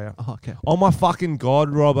Australia. Oh, okay. Oh my fucking God,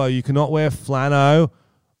 Robbo, you cannot wear flannel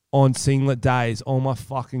on singlet days. Oh my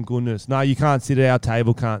fucking goodness. No, you can't sit at our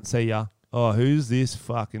table, can't see ya. Oh, who's this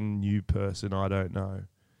fucking new person? I don't know.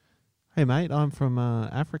 Hey, mate. I'm from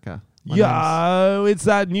Africa. My Yo, it's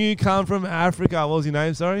that new cunt from Africa. What was your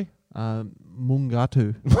name, sorry? name's,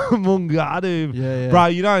 Mungatu. Mungadu. Yeah. Bro,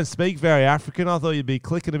 you don't speak very African. I thought you'd be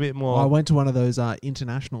clicking a bit Well, more. I went to one of those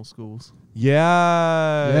international schools.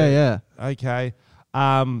 Yeah. Yeah. Okay.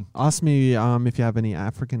 Ask me if you have any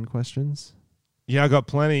African questions. Yeah, I got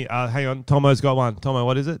plenty. Hang on, Tomo's got one. Tomo,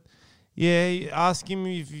 what is it? Yeah, ask him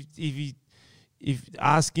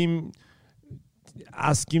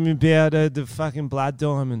ask him about the fucking blood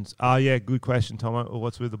diamonds. Oh yeah, good question, Tomo.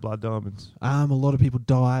 What's with the blood diamonds? A lot of people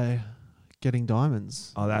die getting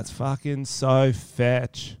diamonds. Oh, that's fucking so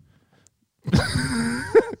fetch.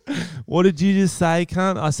 What did you just say,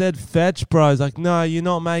 cunt? I said fetch, bro. It's like, no, you're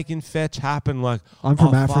not making fetch happen. Like, I'm from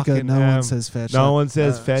oh, Africa. fucking No one says fetch. No one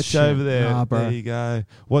says fetch shit. over there. Nah, bro. There you go.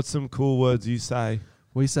 What's some cool words you say?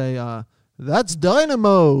 We say, that's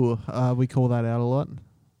dynamo. We call that out a lot.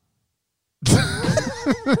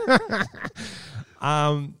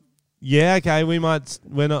 Yeah, okay. We're not.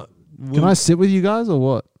 Can I sit with you guys or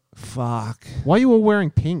what? Fuck. Why are you all wearing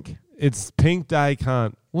pink? It's pink day,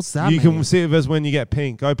 cunt. What's that You mean? can sit with us when you get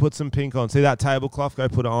pink. Go put some pink on. See that tablecloth? Go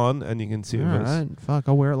put it on and you can sit with us. Alright, fuck,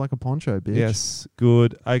 I'll wear it like a poncho, bitch. Yes,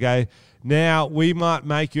 good. Okay. Now, we might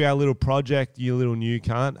make you our little project, you little new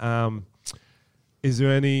cunt. Is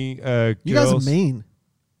there any You guys girls? are mean.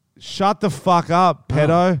 Shut the fuck up,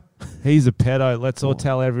 pedo. He's a pedo. Let's all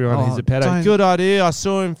tell everyone he's a pedo. don't- Good idea. I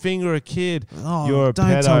saw him finger a kid. Oh, You're a don't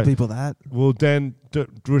pedo. tell people that. Well, then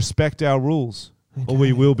respect our rules, or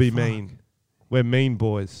we Okay, will be fuck. mean. We're mean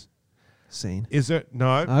boys. Scene. Is there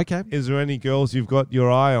no? Okay. Is there any girls you've got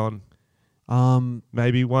your eye on?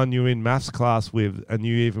 Maybe one you're in maths class with, and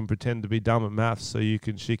you even pretend to be dumb at maths so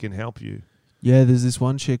she can help you. Yeah, there's this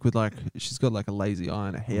one chick with she's got like a lazy eye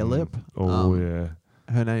and a hair lip. Oh yeah.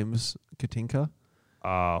 Her name's Katinka.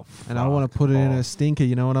 Oh, And I want to put it in a stinker,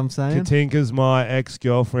 you know what I'm saying? Katinka's my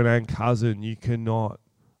ex-girlfriend and cousin. You cannot.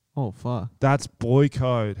 Oh, fuck. That's boy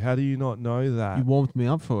code. How do you not know that? You warmed me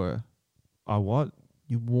up for her. I what?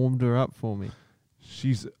 You warmed her up for me.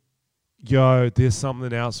 She's... Yo, there's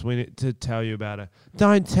something else we need to tell you about her.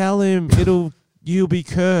 Don't tell him. You'll be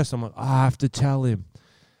cursed. I'm like, I have to tell him.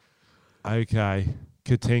 Okay.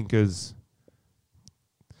 Katinka's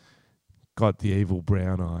got the evil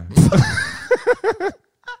brown eye.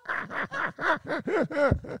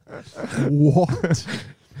 What?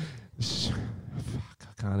 Fuck,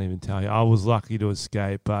 I can't even tell you. I was lucky to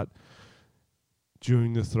escape, but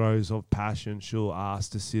during the throes of passion, she'll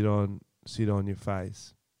ask to sit on your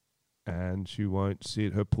face, and she won't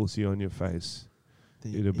sit her pussy on your face.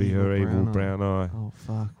 It'll be her evil brown eye. Oh,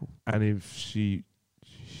 fuck. And if she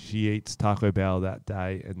eats Taco Bell that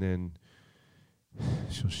day, and then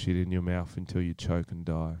she'll shit in your mouth until you choke and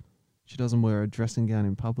die. She doesn't wear a dressing gown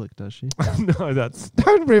in public, does she? No,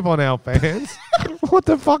 don't rip on our fans. What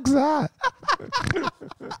the fuck's that?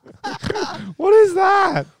 What is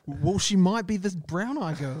that? Well, she might be this brown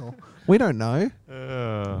eye girl. We don't know.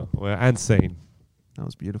 Well, and scene. That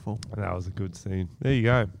was beautiful. That was a good scene. There you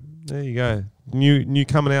go. New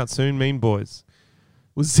coming out soon, Mean Boys.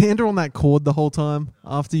 Was Xander on that cord the whole time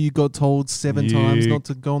after you got told 7 times not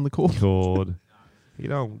to go on the cord? Cord. He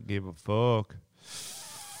don't give a fuck.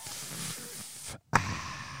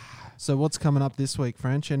 So what's coming up this week,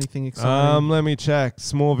 French? Anything exciting? Let me check.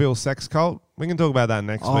 Smallville sex cult. We can talk about that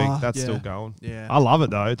next week. That's yeah. still going. Yeah. I love it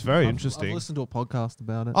though. It's very interesting. I've listened to a podcast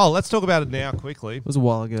about it. Oh, let's talk about it now quickly. It was a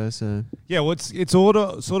while ago, so... Yeah, well, it's sort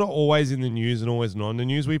of always in the news and always not in the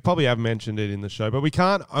news. We probably have mentioned it in the show, but we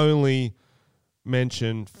can't only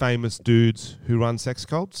mention famous dudes who run sex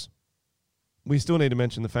cults. We still need to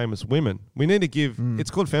mention the famous women. We need to give... It's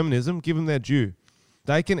called feminism. Give them their due.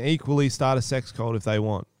 They can equally start a sex cult if they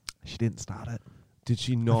want. She didn't start it. Did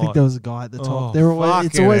she not? I think there was a guy at the top. Oh,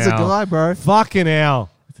 It's always a hell. guy, bro. Fucking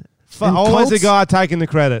hell. And Always a cults- guy taking the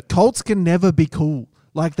credit. Cults can never be cool.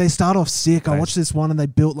 Like, they start off sick. I Nice. watched this one and they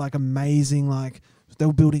built like amazing, like, they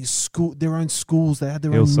were building their own schools. They had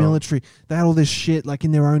their own Hillsong. military. They had all this shit like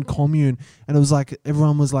in their own commune. And it was like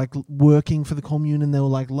everyone was like working for the commune and they were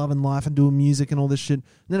like loving life and doing music and all this shit. And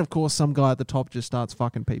then, of course, some guy at the top just starts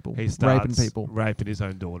fucking people. He starts raping people. raping his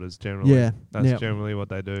own daughters, generally. Yeah. That's Yep. generally what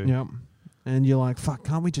they do. Yep. And you're like, fuck,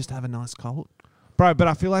 can't we just have a nice cult? Bro, but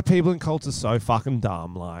I feel like people in cults are so fucking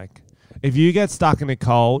dumb. Like, if you get stuck in a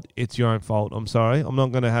cult, it's your own fault. I'm sorry. I'm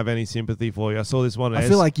not going to have any sympathy for you. I saw this one. I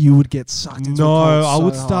feel like you would get sucked into No, a cult I so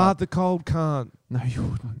would hard. start the cult, can't. No, you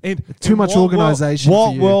wouldn't. In much what organisation What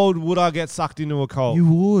for you. world would I get sucked into a cult? You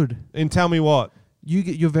would. And tell me what.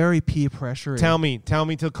 You're very peer pressure. Tell me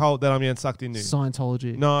to a cult that I'm getting sucked into.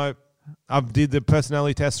 Scientology. No, I did the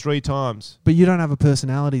personality test 3 times. But you don't have a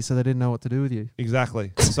personality, so they didn't know what to do with you.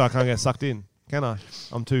 Exactly. So I can't get sucked in, can I?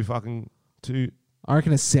 I'm too. I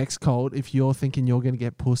reckon a sex cult, if you're thinking you're going to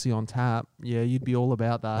get pussy on tap, yeah, you'd be all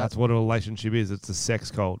about that. That's what a relationship is. It's a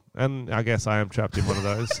sex cult. And I guess I am trapped in one of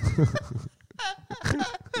those.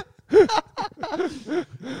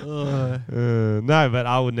 No, but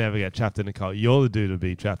I would never get trapped in a cult. You're the dude to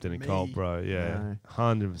be trapped in a cult, bro. Yeah, No.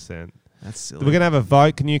 100%. That's silly. We're going to have a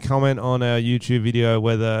vote. Can you comment on our YouTube video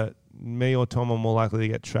whether me or Tom are more likely to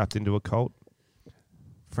get trapped into a cult?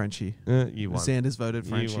 Frenchie. You won. Sanders voted You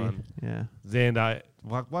Frenchie. won. Yeah. Xander.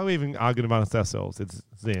 Why are we even arguing amongst ourselves? It's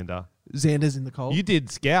Xander. Xander's in the cult. You did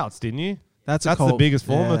Scouts, didn't you? That's a That's cult. the biggest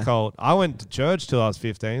form Yeah. of cult. I went to church till I was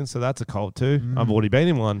 15, so that's a cult too. I've already been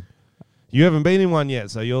in one. You haven't been in one yet,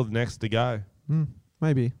 so you're the next to go.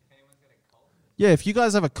 Maybe. Yeah, if you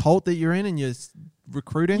guys have a cult that you're in and you're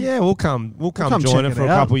recruiting? Yeah, we'll come come join check it for it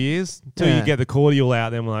a out. couple of years till Yeah. you get the cordial out.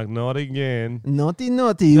 Then we're like, not again. Naughty. We're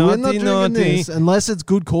not Naughty, drinking naughty. this unless it's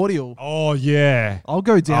good cordial. Oh yeah. I'll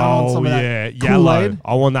go down on some of that yeah, Kool-Aid. yellow.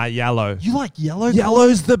 I want that yellow. You like yellow?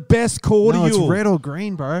 Yellow's the best cordial. No, it's red or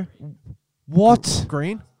green, bro. What?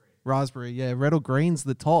 Green? Raspberry, yeah. Red or green's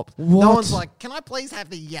the top. What? No one's like, can I please have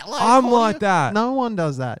the yellow? I'm cordial?" like that. No one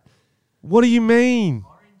does that. What do you mean?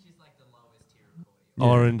 Orange is like the lowest tier of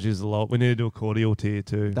cordial. Orange is a lot. We need to do a cordial tier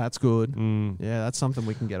too. That's good. Mm. Yeah, that's something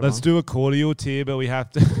we can get Let's among. do a cordial tier, but we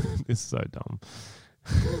have to. This is so dumb.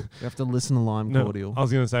 We have to listen to lime No, cordial. I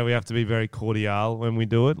was going to say we have to be very cordial when we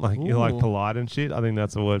do it. Like you're like Ooh. polite and shit. I think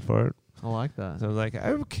that's a word for it. I like that. So I was like,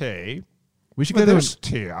 okay. We should But go to this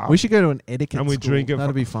tier. we should go to an etiquette And we school. drink it That'd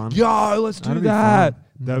from- be fun. Yo, let's do That'd be that. fun.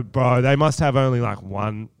 No, bro, they must have only like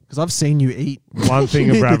one Because I've seen you eat one thing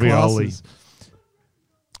You of need the ravioli. glasses.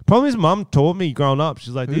 Problem is, mum taught me growing up.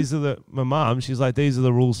 She's like, Who? my mum. She's like, these are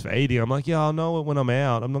the rules for eating. I'm like, yeah, I'll know it when I'm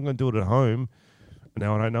out. I'm not going to do it at home. But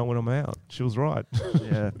now I don't know when I'm out. She was right.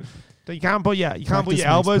 Yeah. You can't put your Practice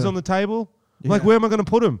elbows makes on the table. I'm Yeah. like, where am I going to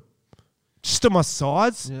put them? Just to my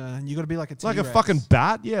sides? Yeah, and you got to be like a Like a T-Rex. fucking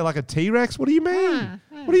bat? Yeah, like a T-Rex? What do you mean?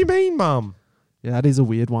 What do you mean, mum? Yeah, that is a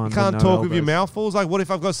weird one. You can't talk with your mouth full. It's like, what if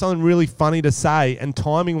I've got something really funny to say and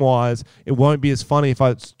timing-wise, it won't be as funny if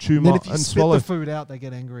I chew And then my if you and spit swallow. the food out, they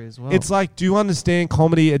get angry as well. It's like, do you understand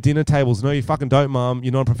comedy at dinner tables? No, you fucking don't, mum.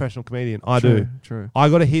 You're not a professional comedian. I do. True. I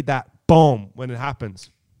got to hit that bomb when it happens.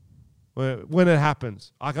 When it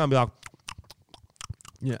happens. I can't be like,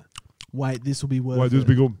 Yeah. Wait, this will be worth wait, this it.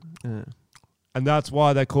 be good. Yeah. And that's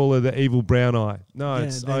why they call her the evil brown eye. No, Yeah,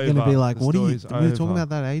 it's they're over. going to be like, The what are you... story's We were talking over. about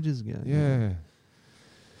that ages ago. Yeah.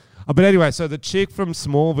 But anyway, so the chick from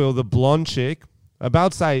Smallville, the blonde chick,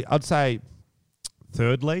 I'd say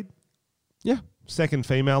third lead. Yeah. Second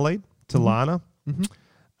female lead, Talana.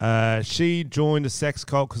 Mhm. She joined a sex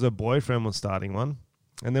cult because her boyfriend was starting one.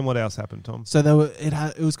 And then what else happened, Tom? So there were,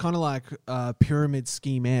 it was kind of like pyramid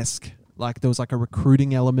scheme-esque. Like there was like a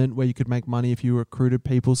recruiting element where you could make money if you recruited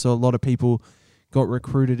people. So a lot of people got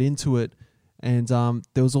recruited into it. And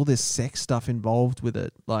there was all this sex stuff involved with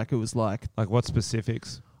it. Like it was like... Like what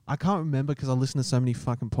specifics? I can't remember because I listen to so many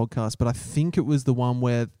fucking podcasts, but I think it was the one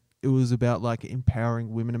where it was about like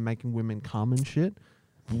empowering women and making women come and shit.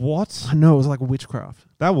 What? I know it was like witchcraft.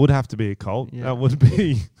 That would have to be a cult. Yeah. That would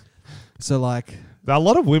be... So like, A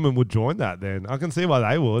lot of women would join that then. I can see why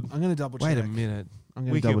they would. I'm gonna double check. Wait a minute. I'm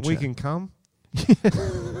gonna We double can check. come?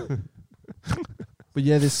 But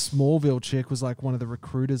yeah, this Smallville chick was like one of the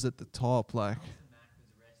recruiters at the top. Like, Mack was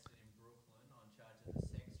arrested in Brooklyn on charges of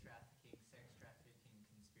sex trafficking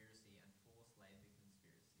conspiracy, and forced labor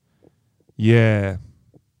conspiracy. Yeah.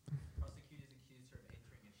 Prosecutors accused her of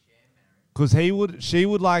entering a sham marriage. Because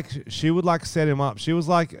she would like set him up. She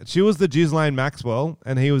was the Ghislaine Maxwell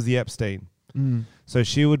and he was the Epstein. So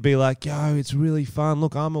she would be like, yo, it's really fun.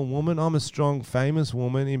 Look, I'm a woman. I'm a strong, famous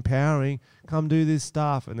woman, empowering. Come do this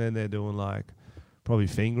stuff. And then they're doing like probably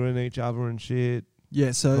fingering each other and shit.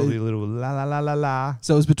 yeah, so Probably a little la la la la la.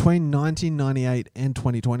 so it was between 1998 and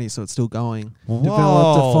 2020, so it's still going. Whoa,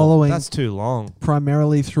 Developed a following that's too long.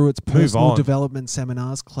 primarily through its personal on. development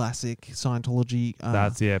seminars, classic Scientology.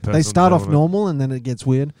 They They start off development. normal and then it gets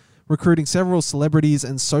weird, recruiting several celebrities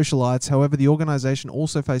and socialites. However, the organization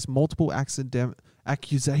also faced multiple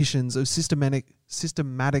accusations of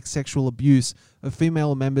systematic sexual abuse of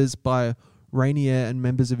female members by Rainier and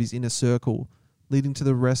members of his inner circle, leading to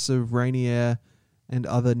the arrests of Rainier and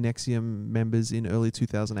other Nexium members in early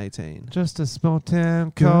 2018. Just a small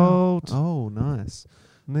town cult. Oh, nice.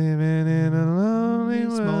 Living in a lonely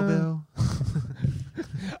world.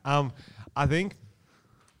 Smallville. I think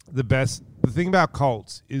the thing about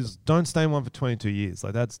cults is don't stay in one for 22 years.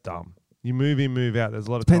 Like that's dumb. You move in, move out. There's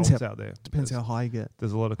a lot of Depends cults how- out there. Depends how high you get.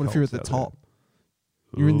 There's a lot of What cults if you're at the out top?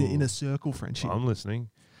 there. You're in the Ooh. inner circle friendship. I'm listening.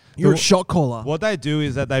 You're a Well, shot caller. What they do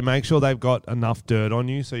is that they make sure they've got enough dirt on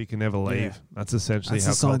you so you can never leave. Yeah. That's essentially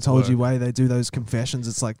That's how the cults Scientology work. way. They do those confessions.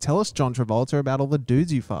 It's like, tell us, John Travolta, about all the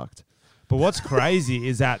dudes you fucked. But what's crazy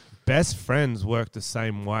is that best friends work the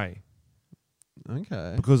same way.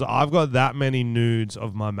 Okay. Because I've got that many nudes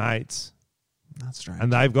of my mates That's strange.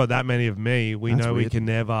 and they've got that many of me. We That's know we weird. can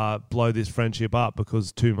never blow this friendship up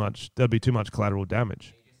because there'll be too much collateral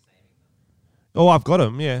damage. Oh, I've got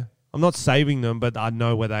them, yeah. I'm not saving them, but I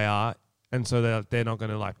know where they are. And so they're not going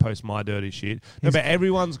to like post my dirty shit. No, but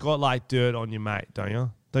everyone's got like dirt on your mate, don't you?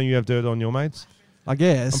 Don't you have dirt on your mates? I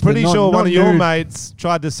guess. I'm pretty but not- sure not one of your nude. mates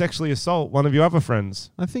tried to sexually assault one of your other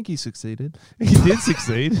friends. I think he succeeded. He did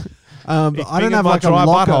succeed. But He I don't fingered have my like a dry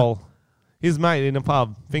locker. butthole. His mate in a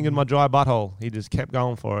pub fingered my dry butthole. He just kept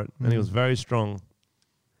going for it, and he was very strong.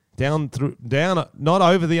 down, not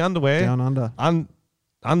over the underwear. Down under.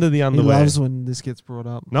 Under the He underwear. loves when this gets brought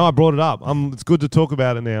up. No, I brought it up. It's good to talk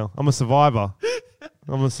about it now. I'm a survivor.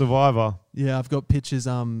 Yeah, I've got pictures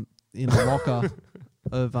in a locker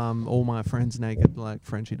of all my friends naked, like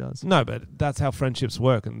Frenchie does. No, but that's how friendships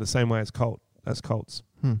work, in the same way as cults.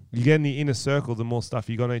 You get in the inner circle, the more stuff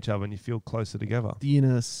you got on each other, and you feel closer together. The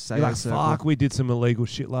inner You're circle. like, fuck, we did some illegal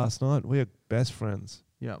shit last night. We are best friends.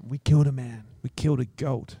 Yeah, we killed a man We killed a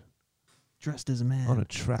goat dressed as a man. on a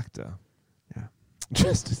tractor. Yeah.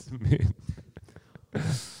 Just as a man.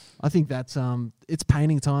 I think that's it's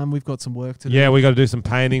painting time. We've got some work to do. Yeah, we got to do some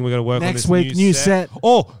painting. We got to work on Next this week, new set.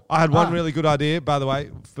 Oh, I had one really good idea, by the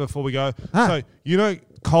way, before we go. So,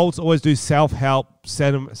 cults always do self-help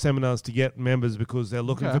seminars to get members because they're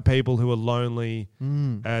looking for people who are lonely,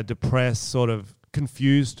 depressed, sort of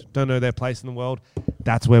confused, don't know their place in the world.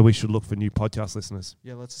 That's where we should look for new podcast listeners.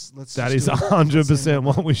 Yeah, let's. That is 100%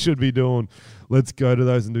 what we should be doing. Let's go to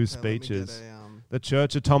those and do speeches. The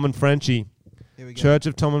Church of Tom and Frenchie. Here we go. Church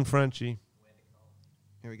of Tom and Frenchie.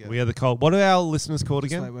 Here we go. We are the cult. What are our listeners called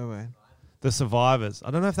again? Wait. The Survivors. I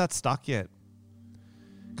don't know if that's stuck yet.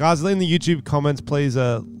 Guys, in the YouTube comments, please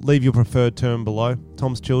leave your preferred term below.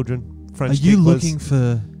 Tom's Children, French Are you ticklers, looking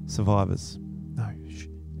for... Survivors. No.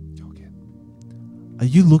 Are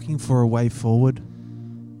you looking for a way forward?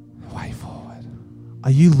 Way forward. Are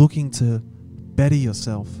you looking to better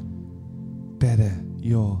yourself? Better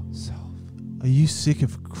yourself. Are you sick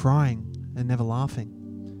of crying and never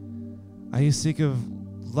laughing? Are you sick of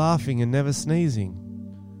laughing and never sneezing?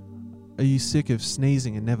 Are you sick of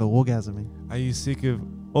sneezing and never orgasming? Are you sick of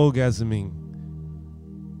orgasming?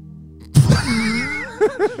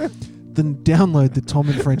 Then download the Tom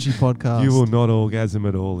and Frenchie podcast. You will not orgasm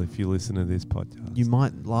at all if you listen to this podcast. You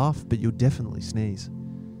might laugh, but you'll definitely sneeze.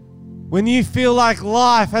 When you feel like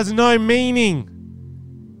life has no meaning,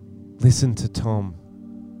 listen to Tom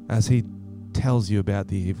as he tells you about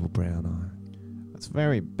the evil brown eye. It's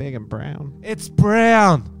very big and brown. It's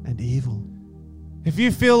brown. And evil. If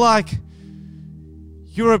you feel like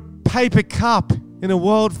you're a paper cup in a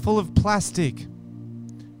world full of plastic.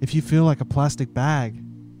 If you feel like a plastic bag,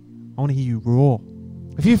 I want to hear you roar.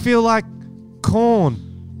 If you feel like corn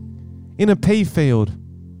in a pea field.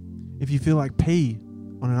 If you feel like pee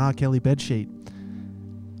on an R. Kelly bedsheet.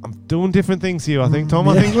 I'm doing different things here, I think, Tom.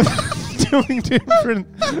 I think we're doing different.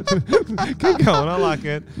 Keep going. I like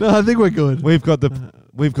it. No, I think we're good. We've got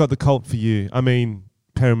the cult for you. I mean,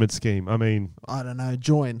 pyramid scheme. I mean, I don't know.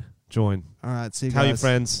 Join. All right. See you Tell guys. your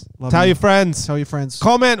friends. Love Tell you. your friends. Tell your friends.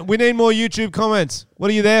 Comment. We need more YouTube comments. What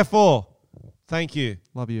are you there for? Thank you.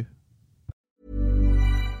 Love you.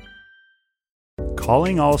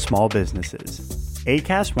 Calling all small businesses.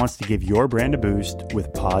 Acast wants to give your brand a boost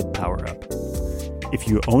with Pod Power Up. If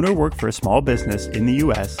you own or work for a small business in the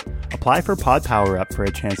U.S., apply for Pod Power Up for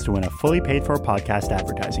a chance to win a fully paid-for podcast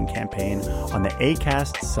advertising campaign on the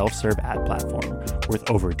Acast self-serve ad platform worth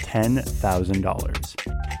over $10,000.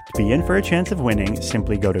 To be in for a chance of winning,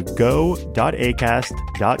 simply go to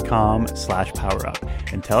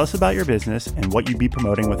go.acast.com/powerup and tell us about your business and what you'd be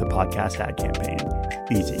promoting with a podcast ad campaign.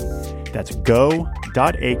 Easy. That's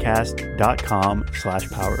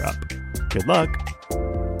go.acast.com/powerup. Good luck.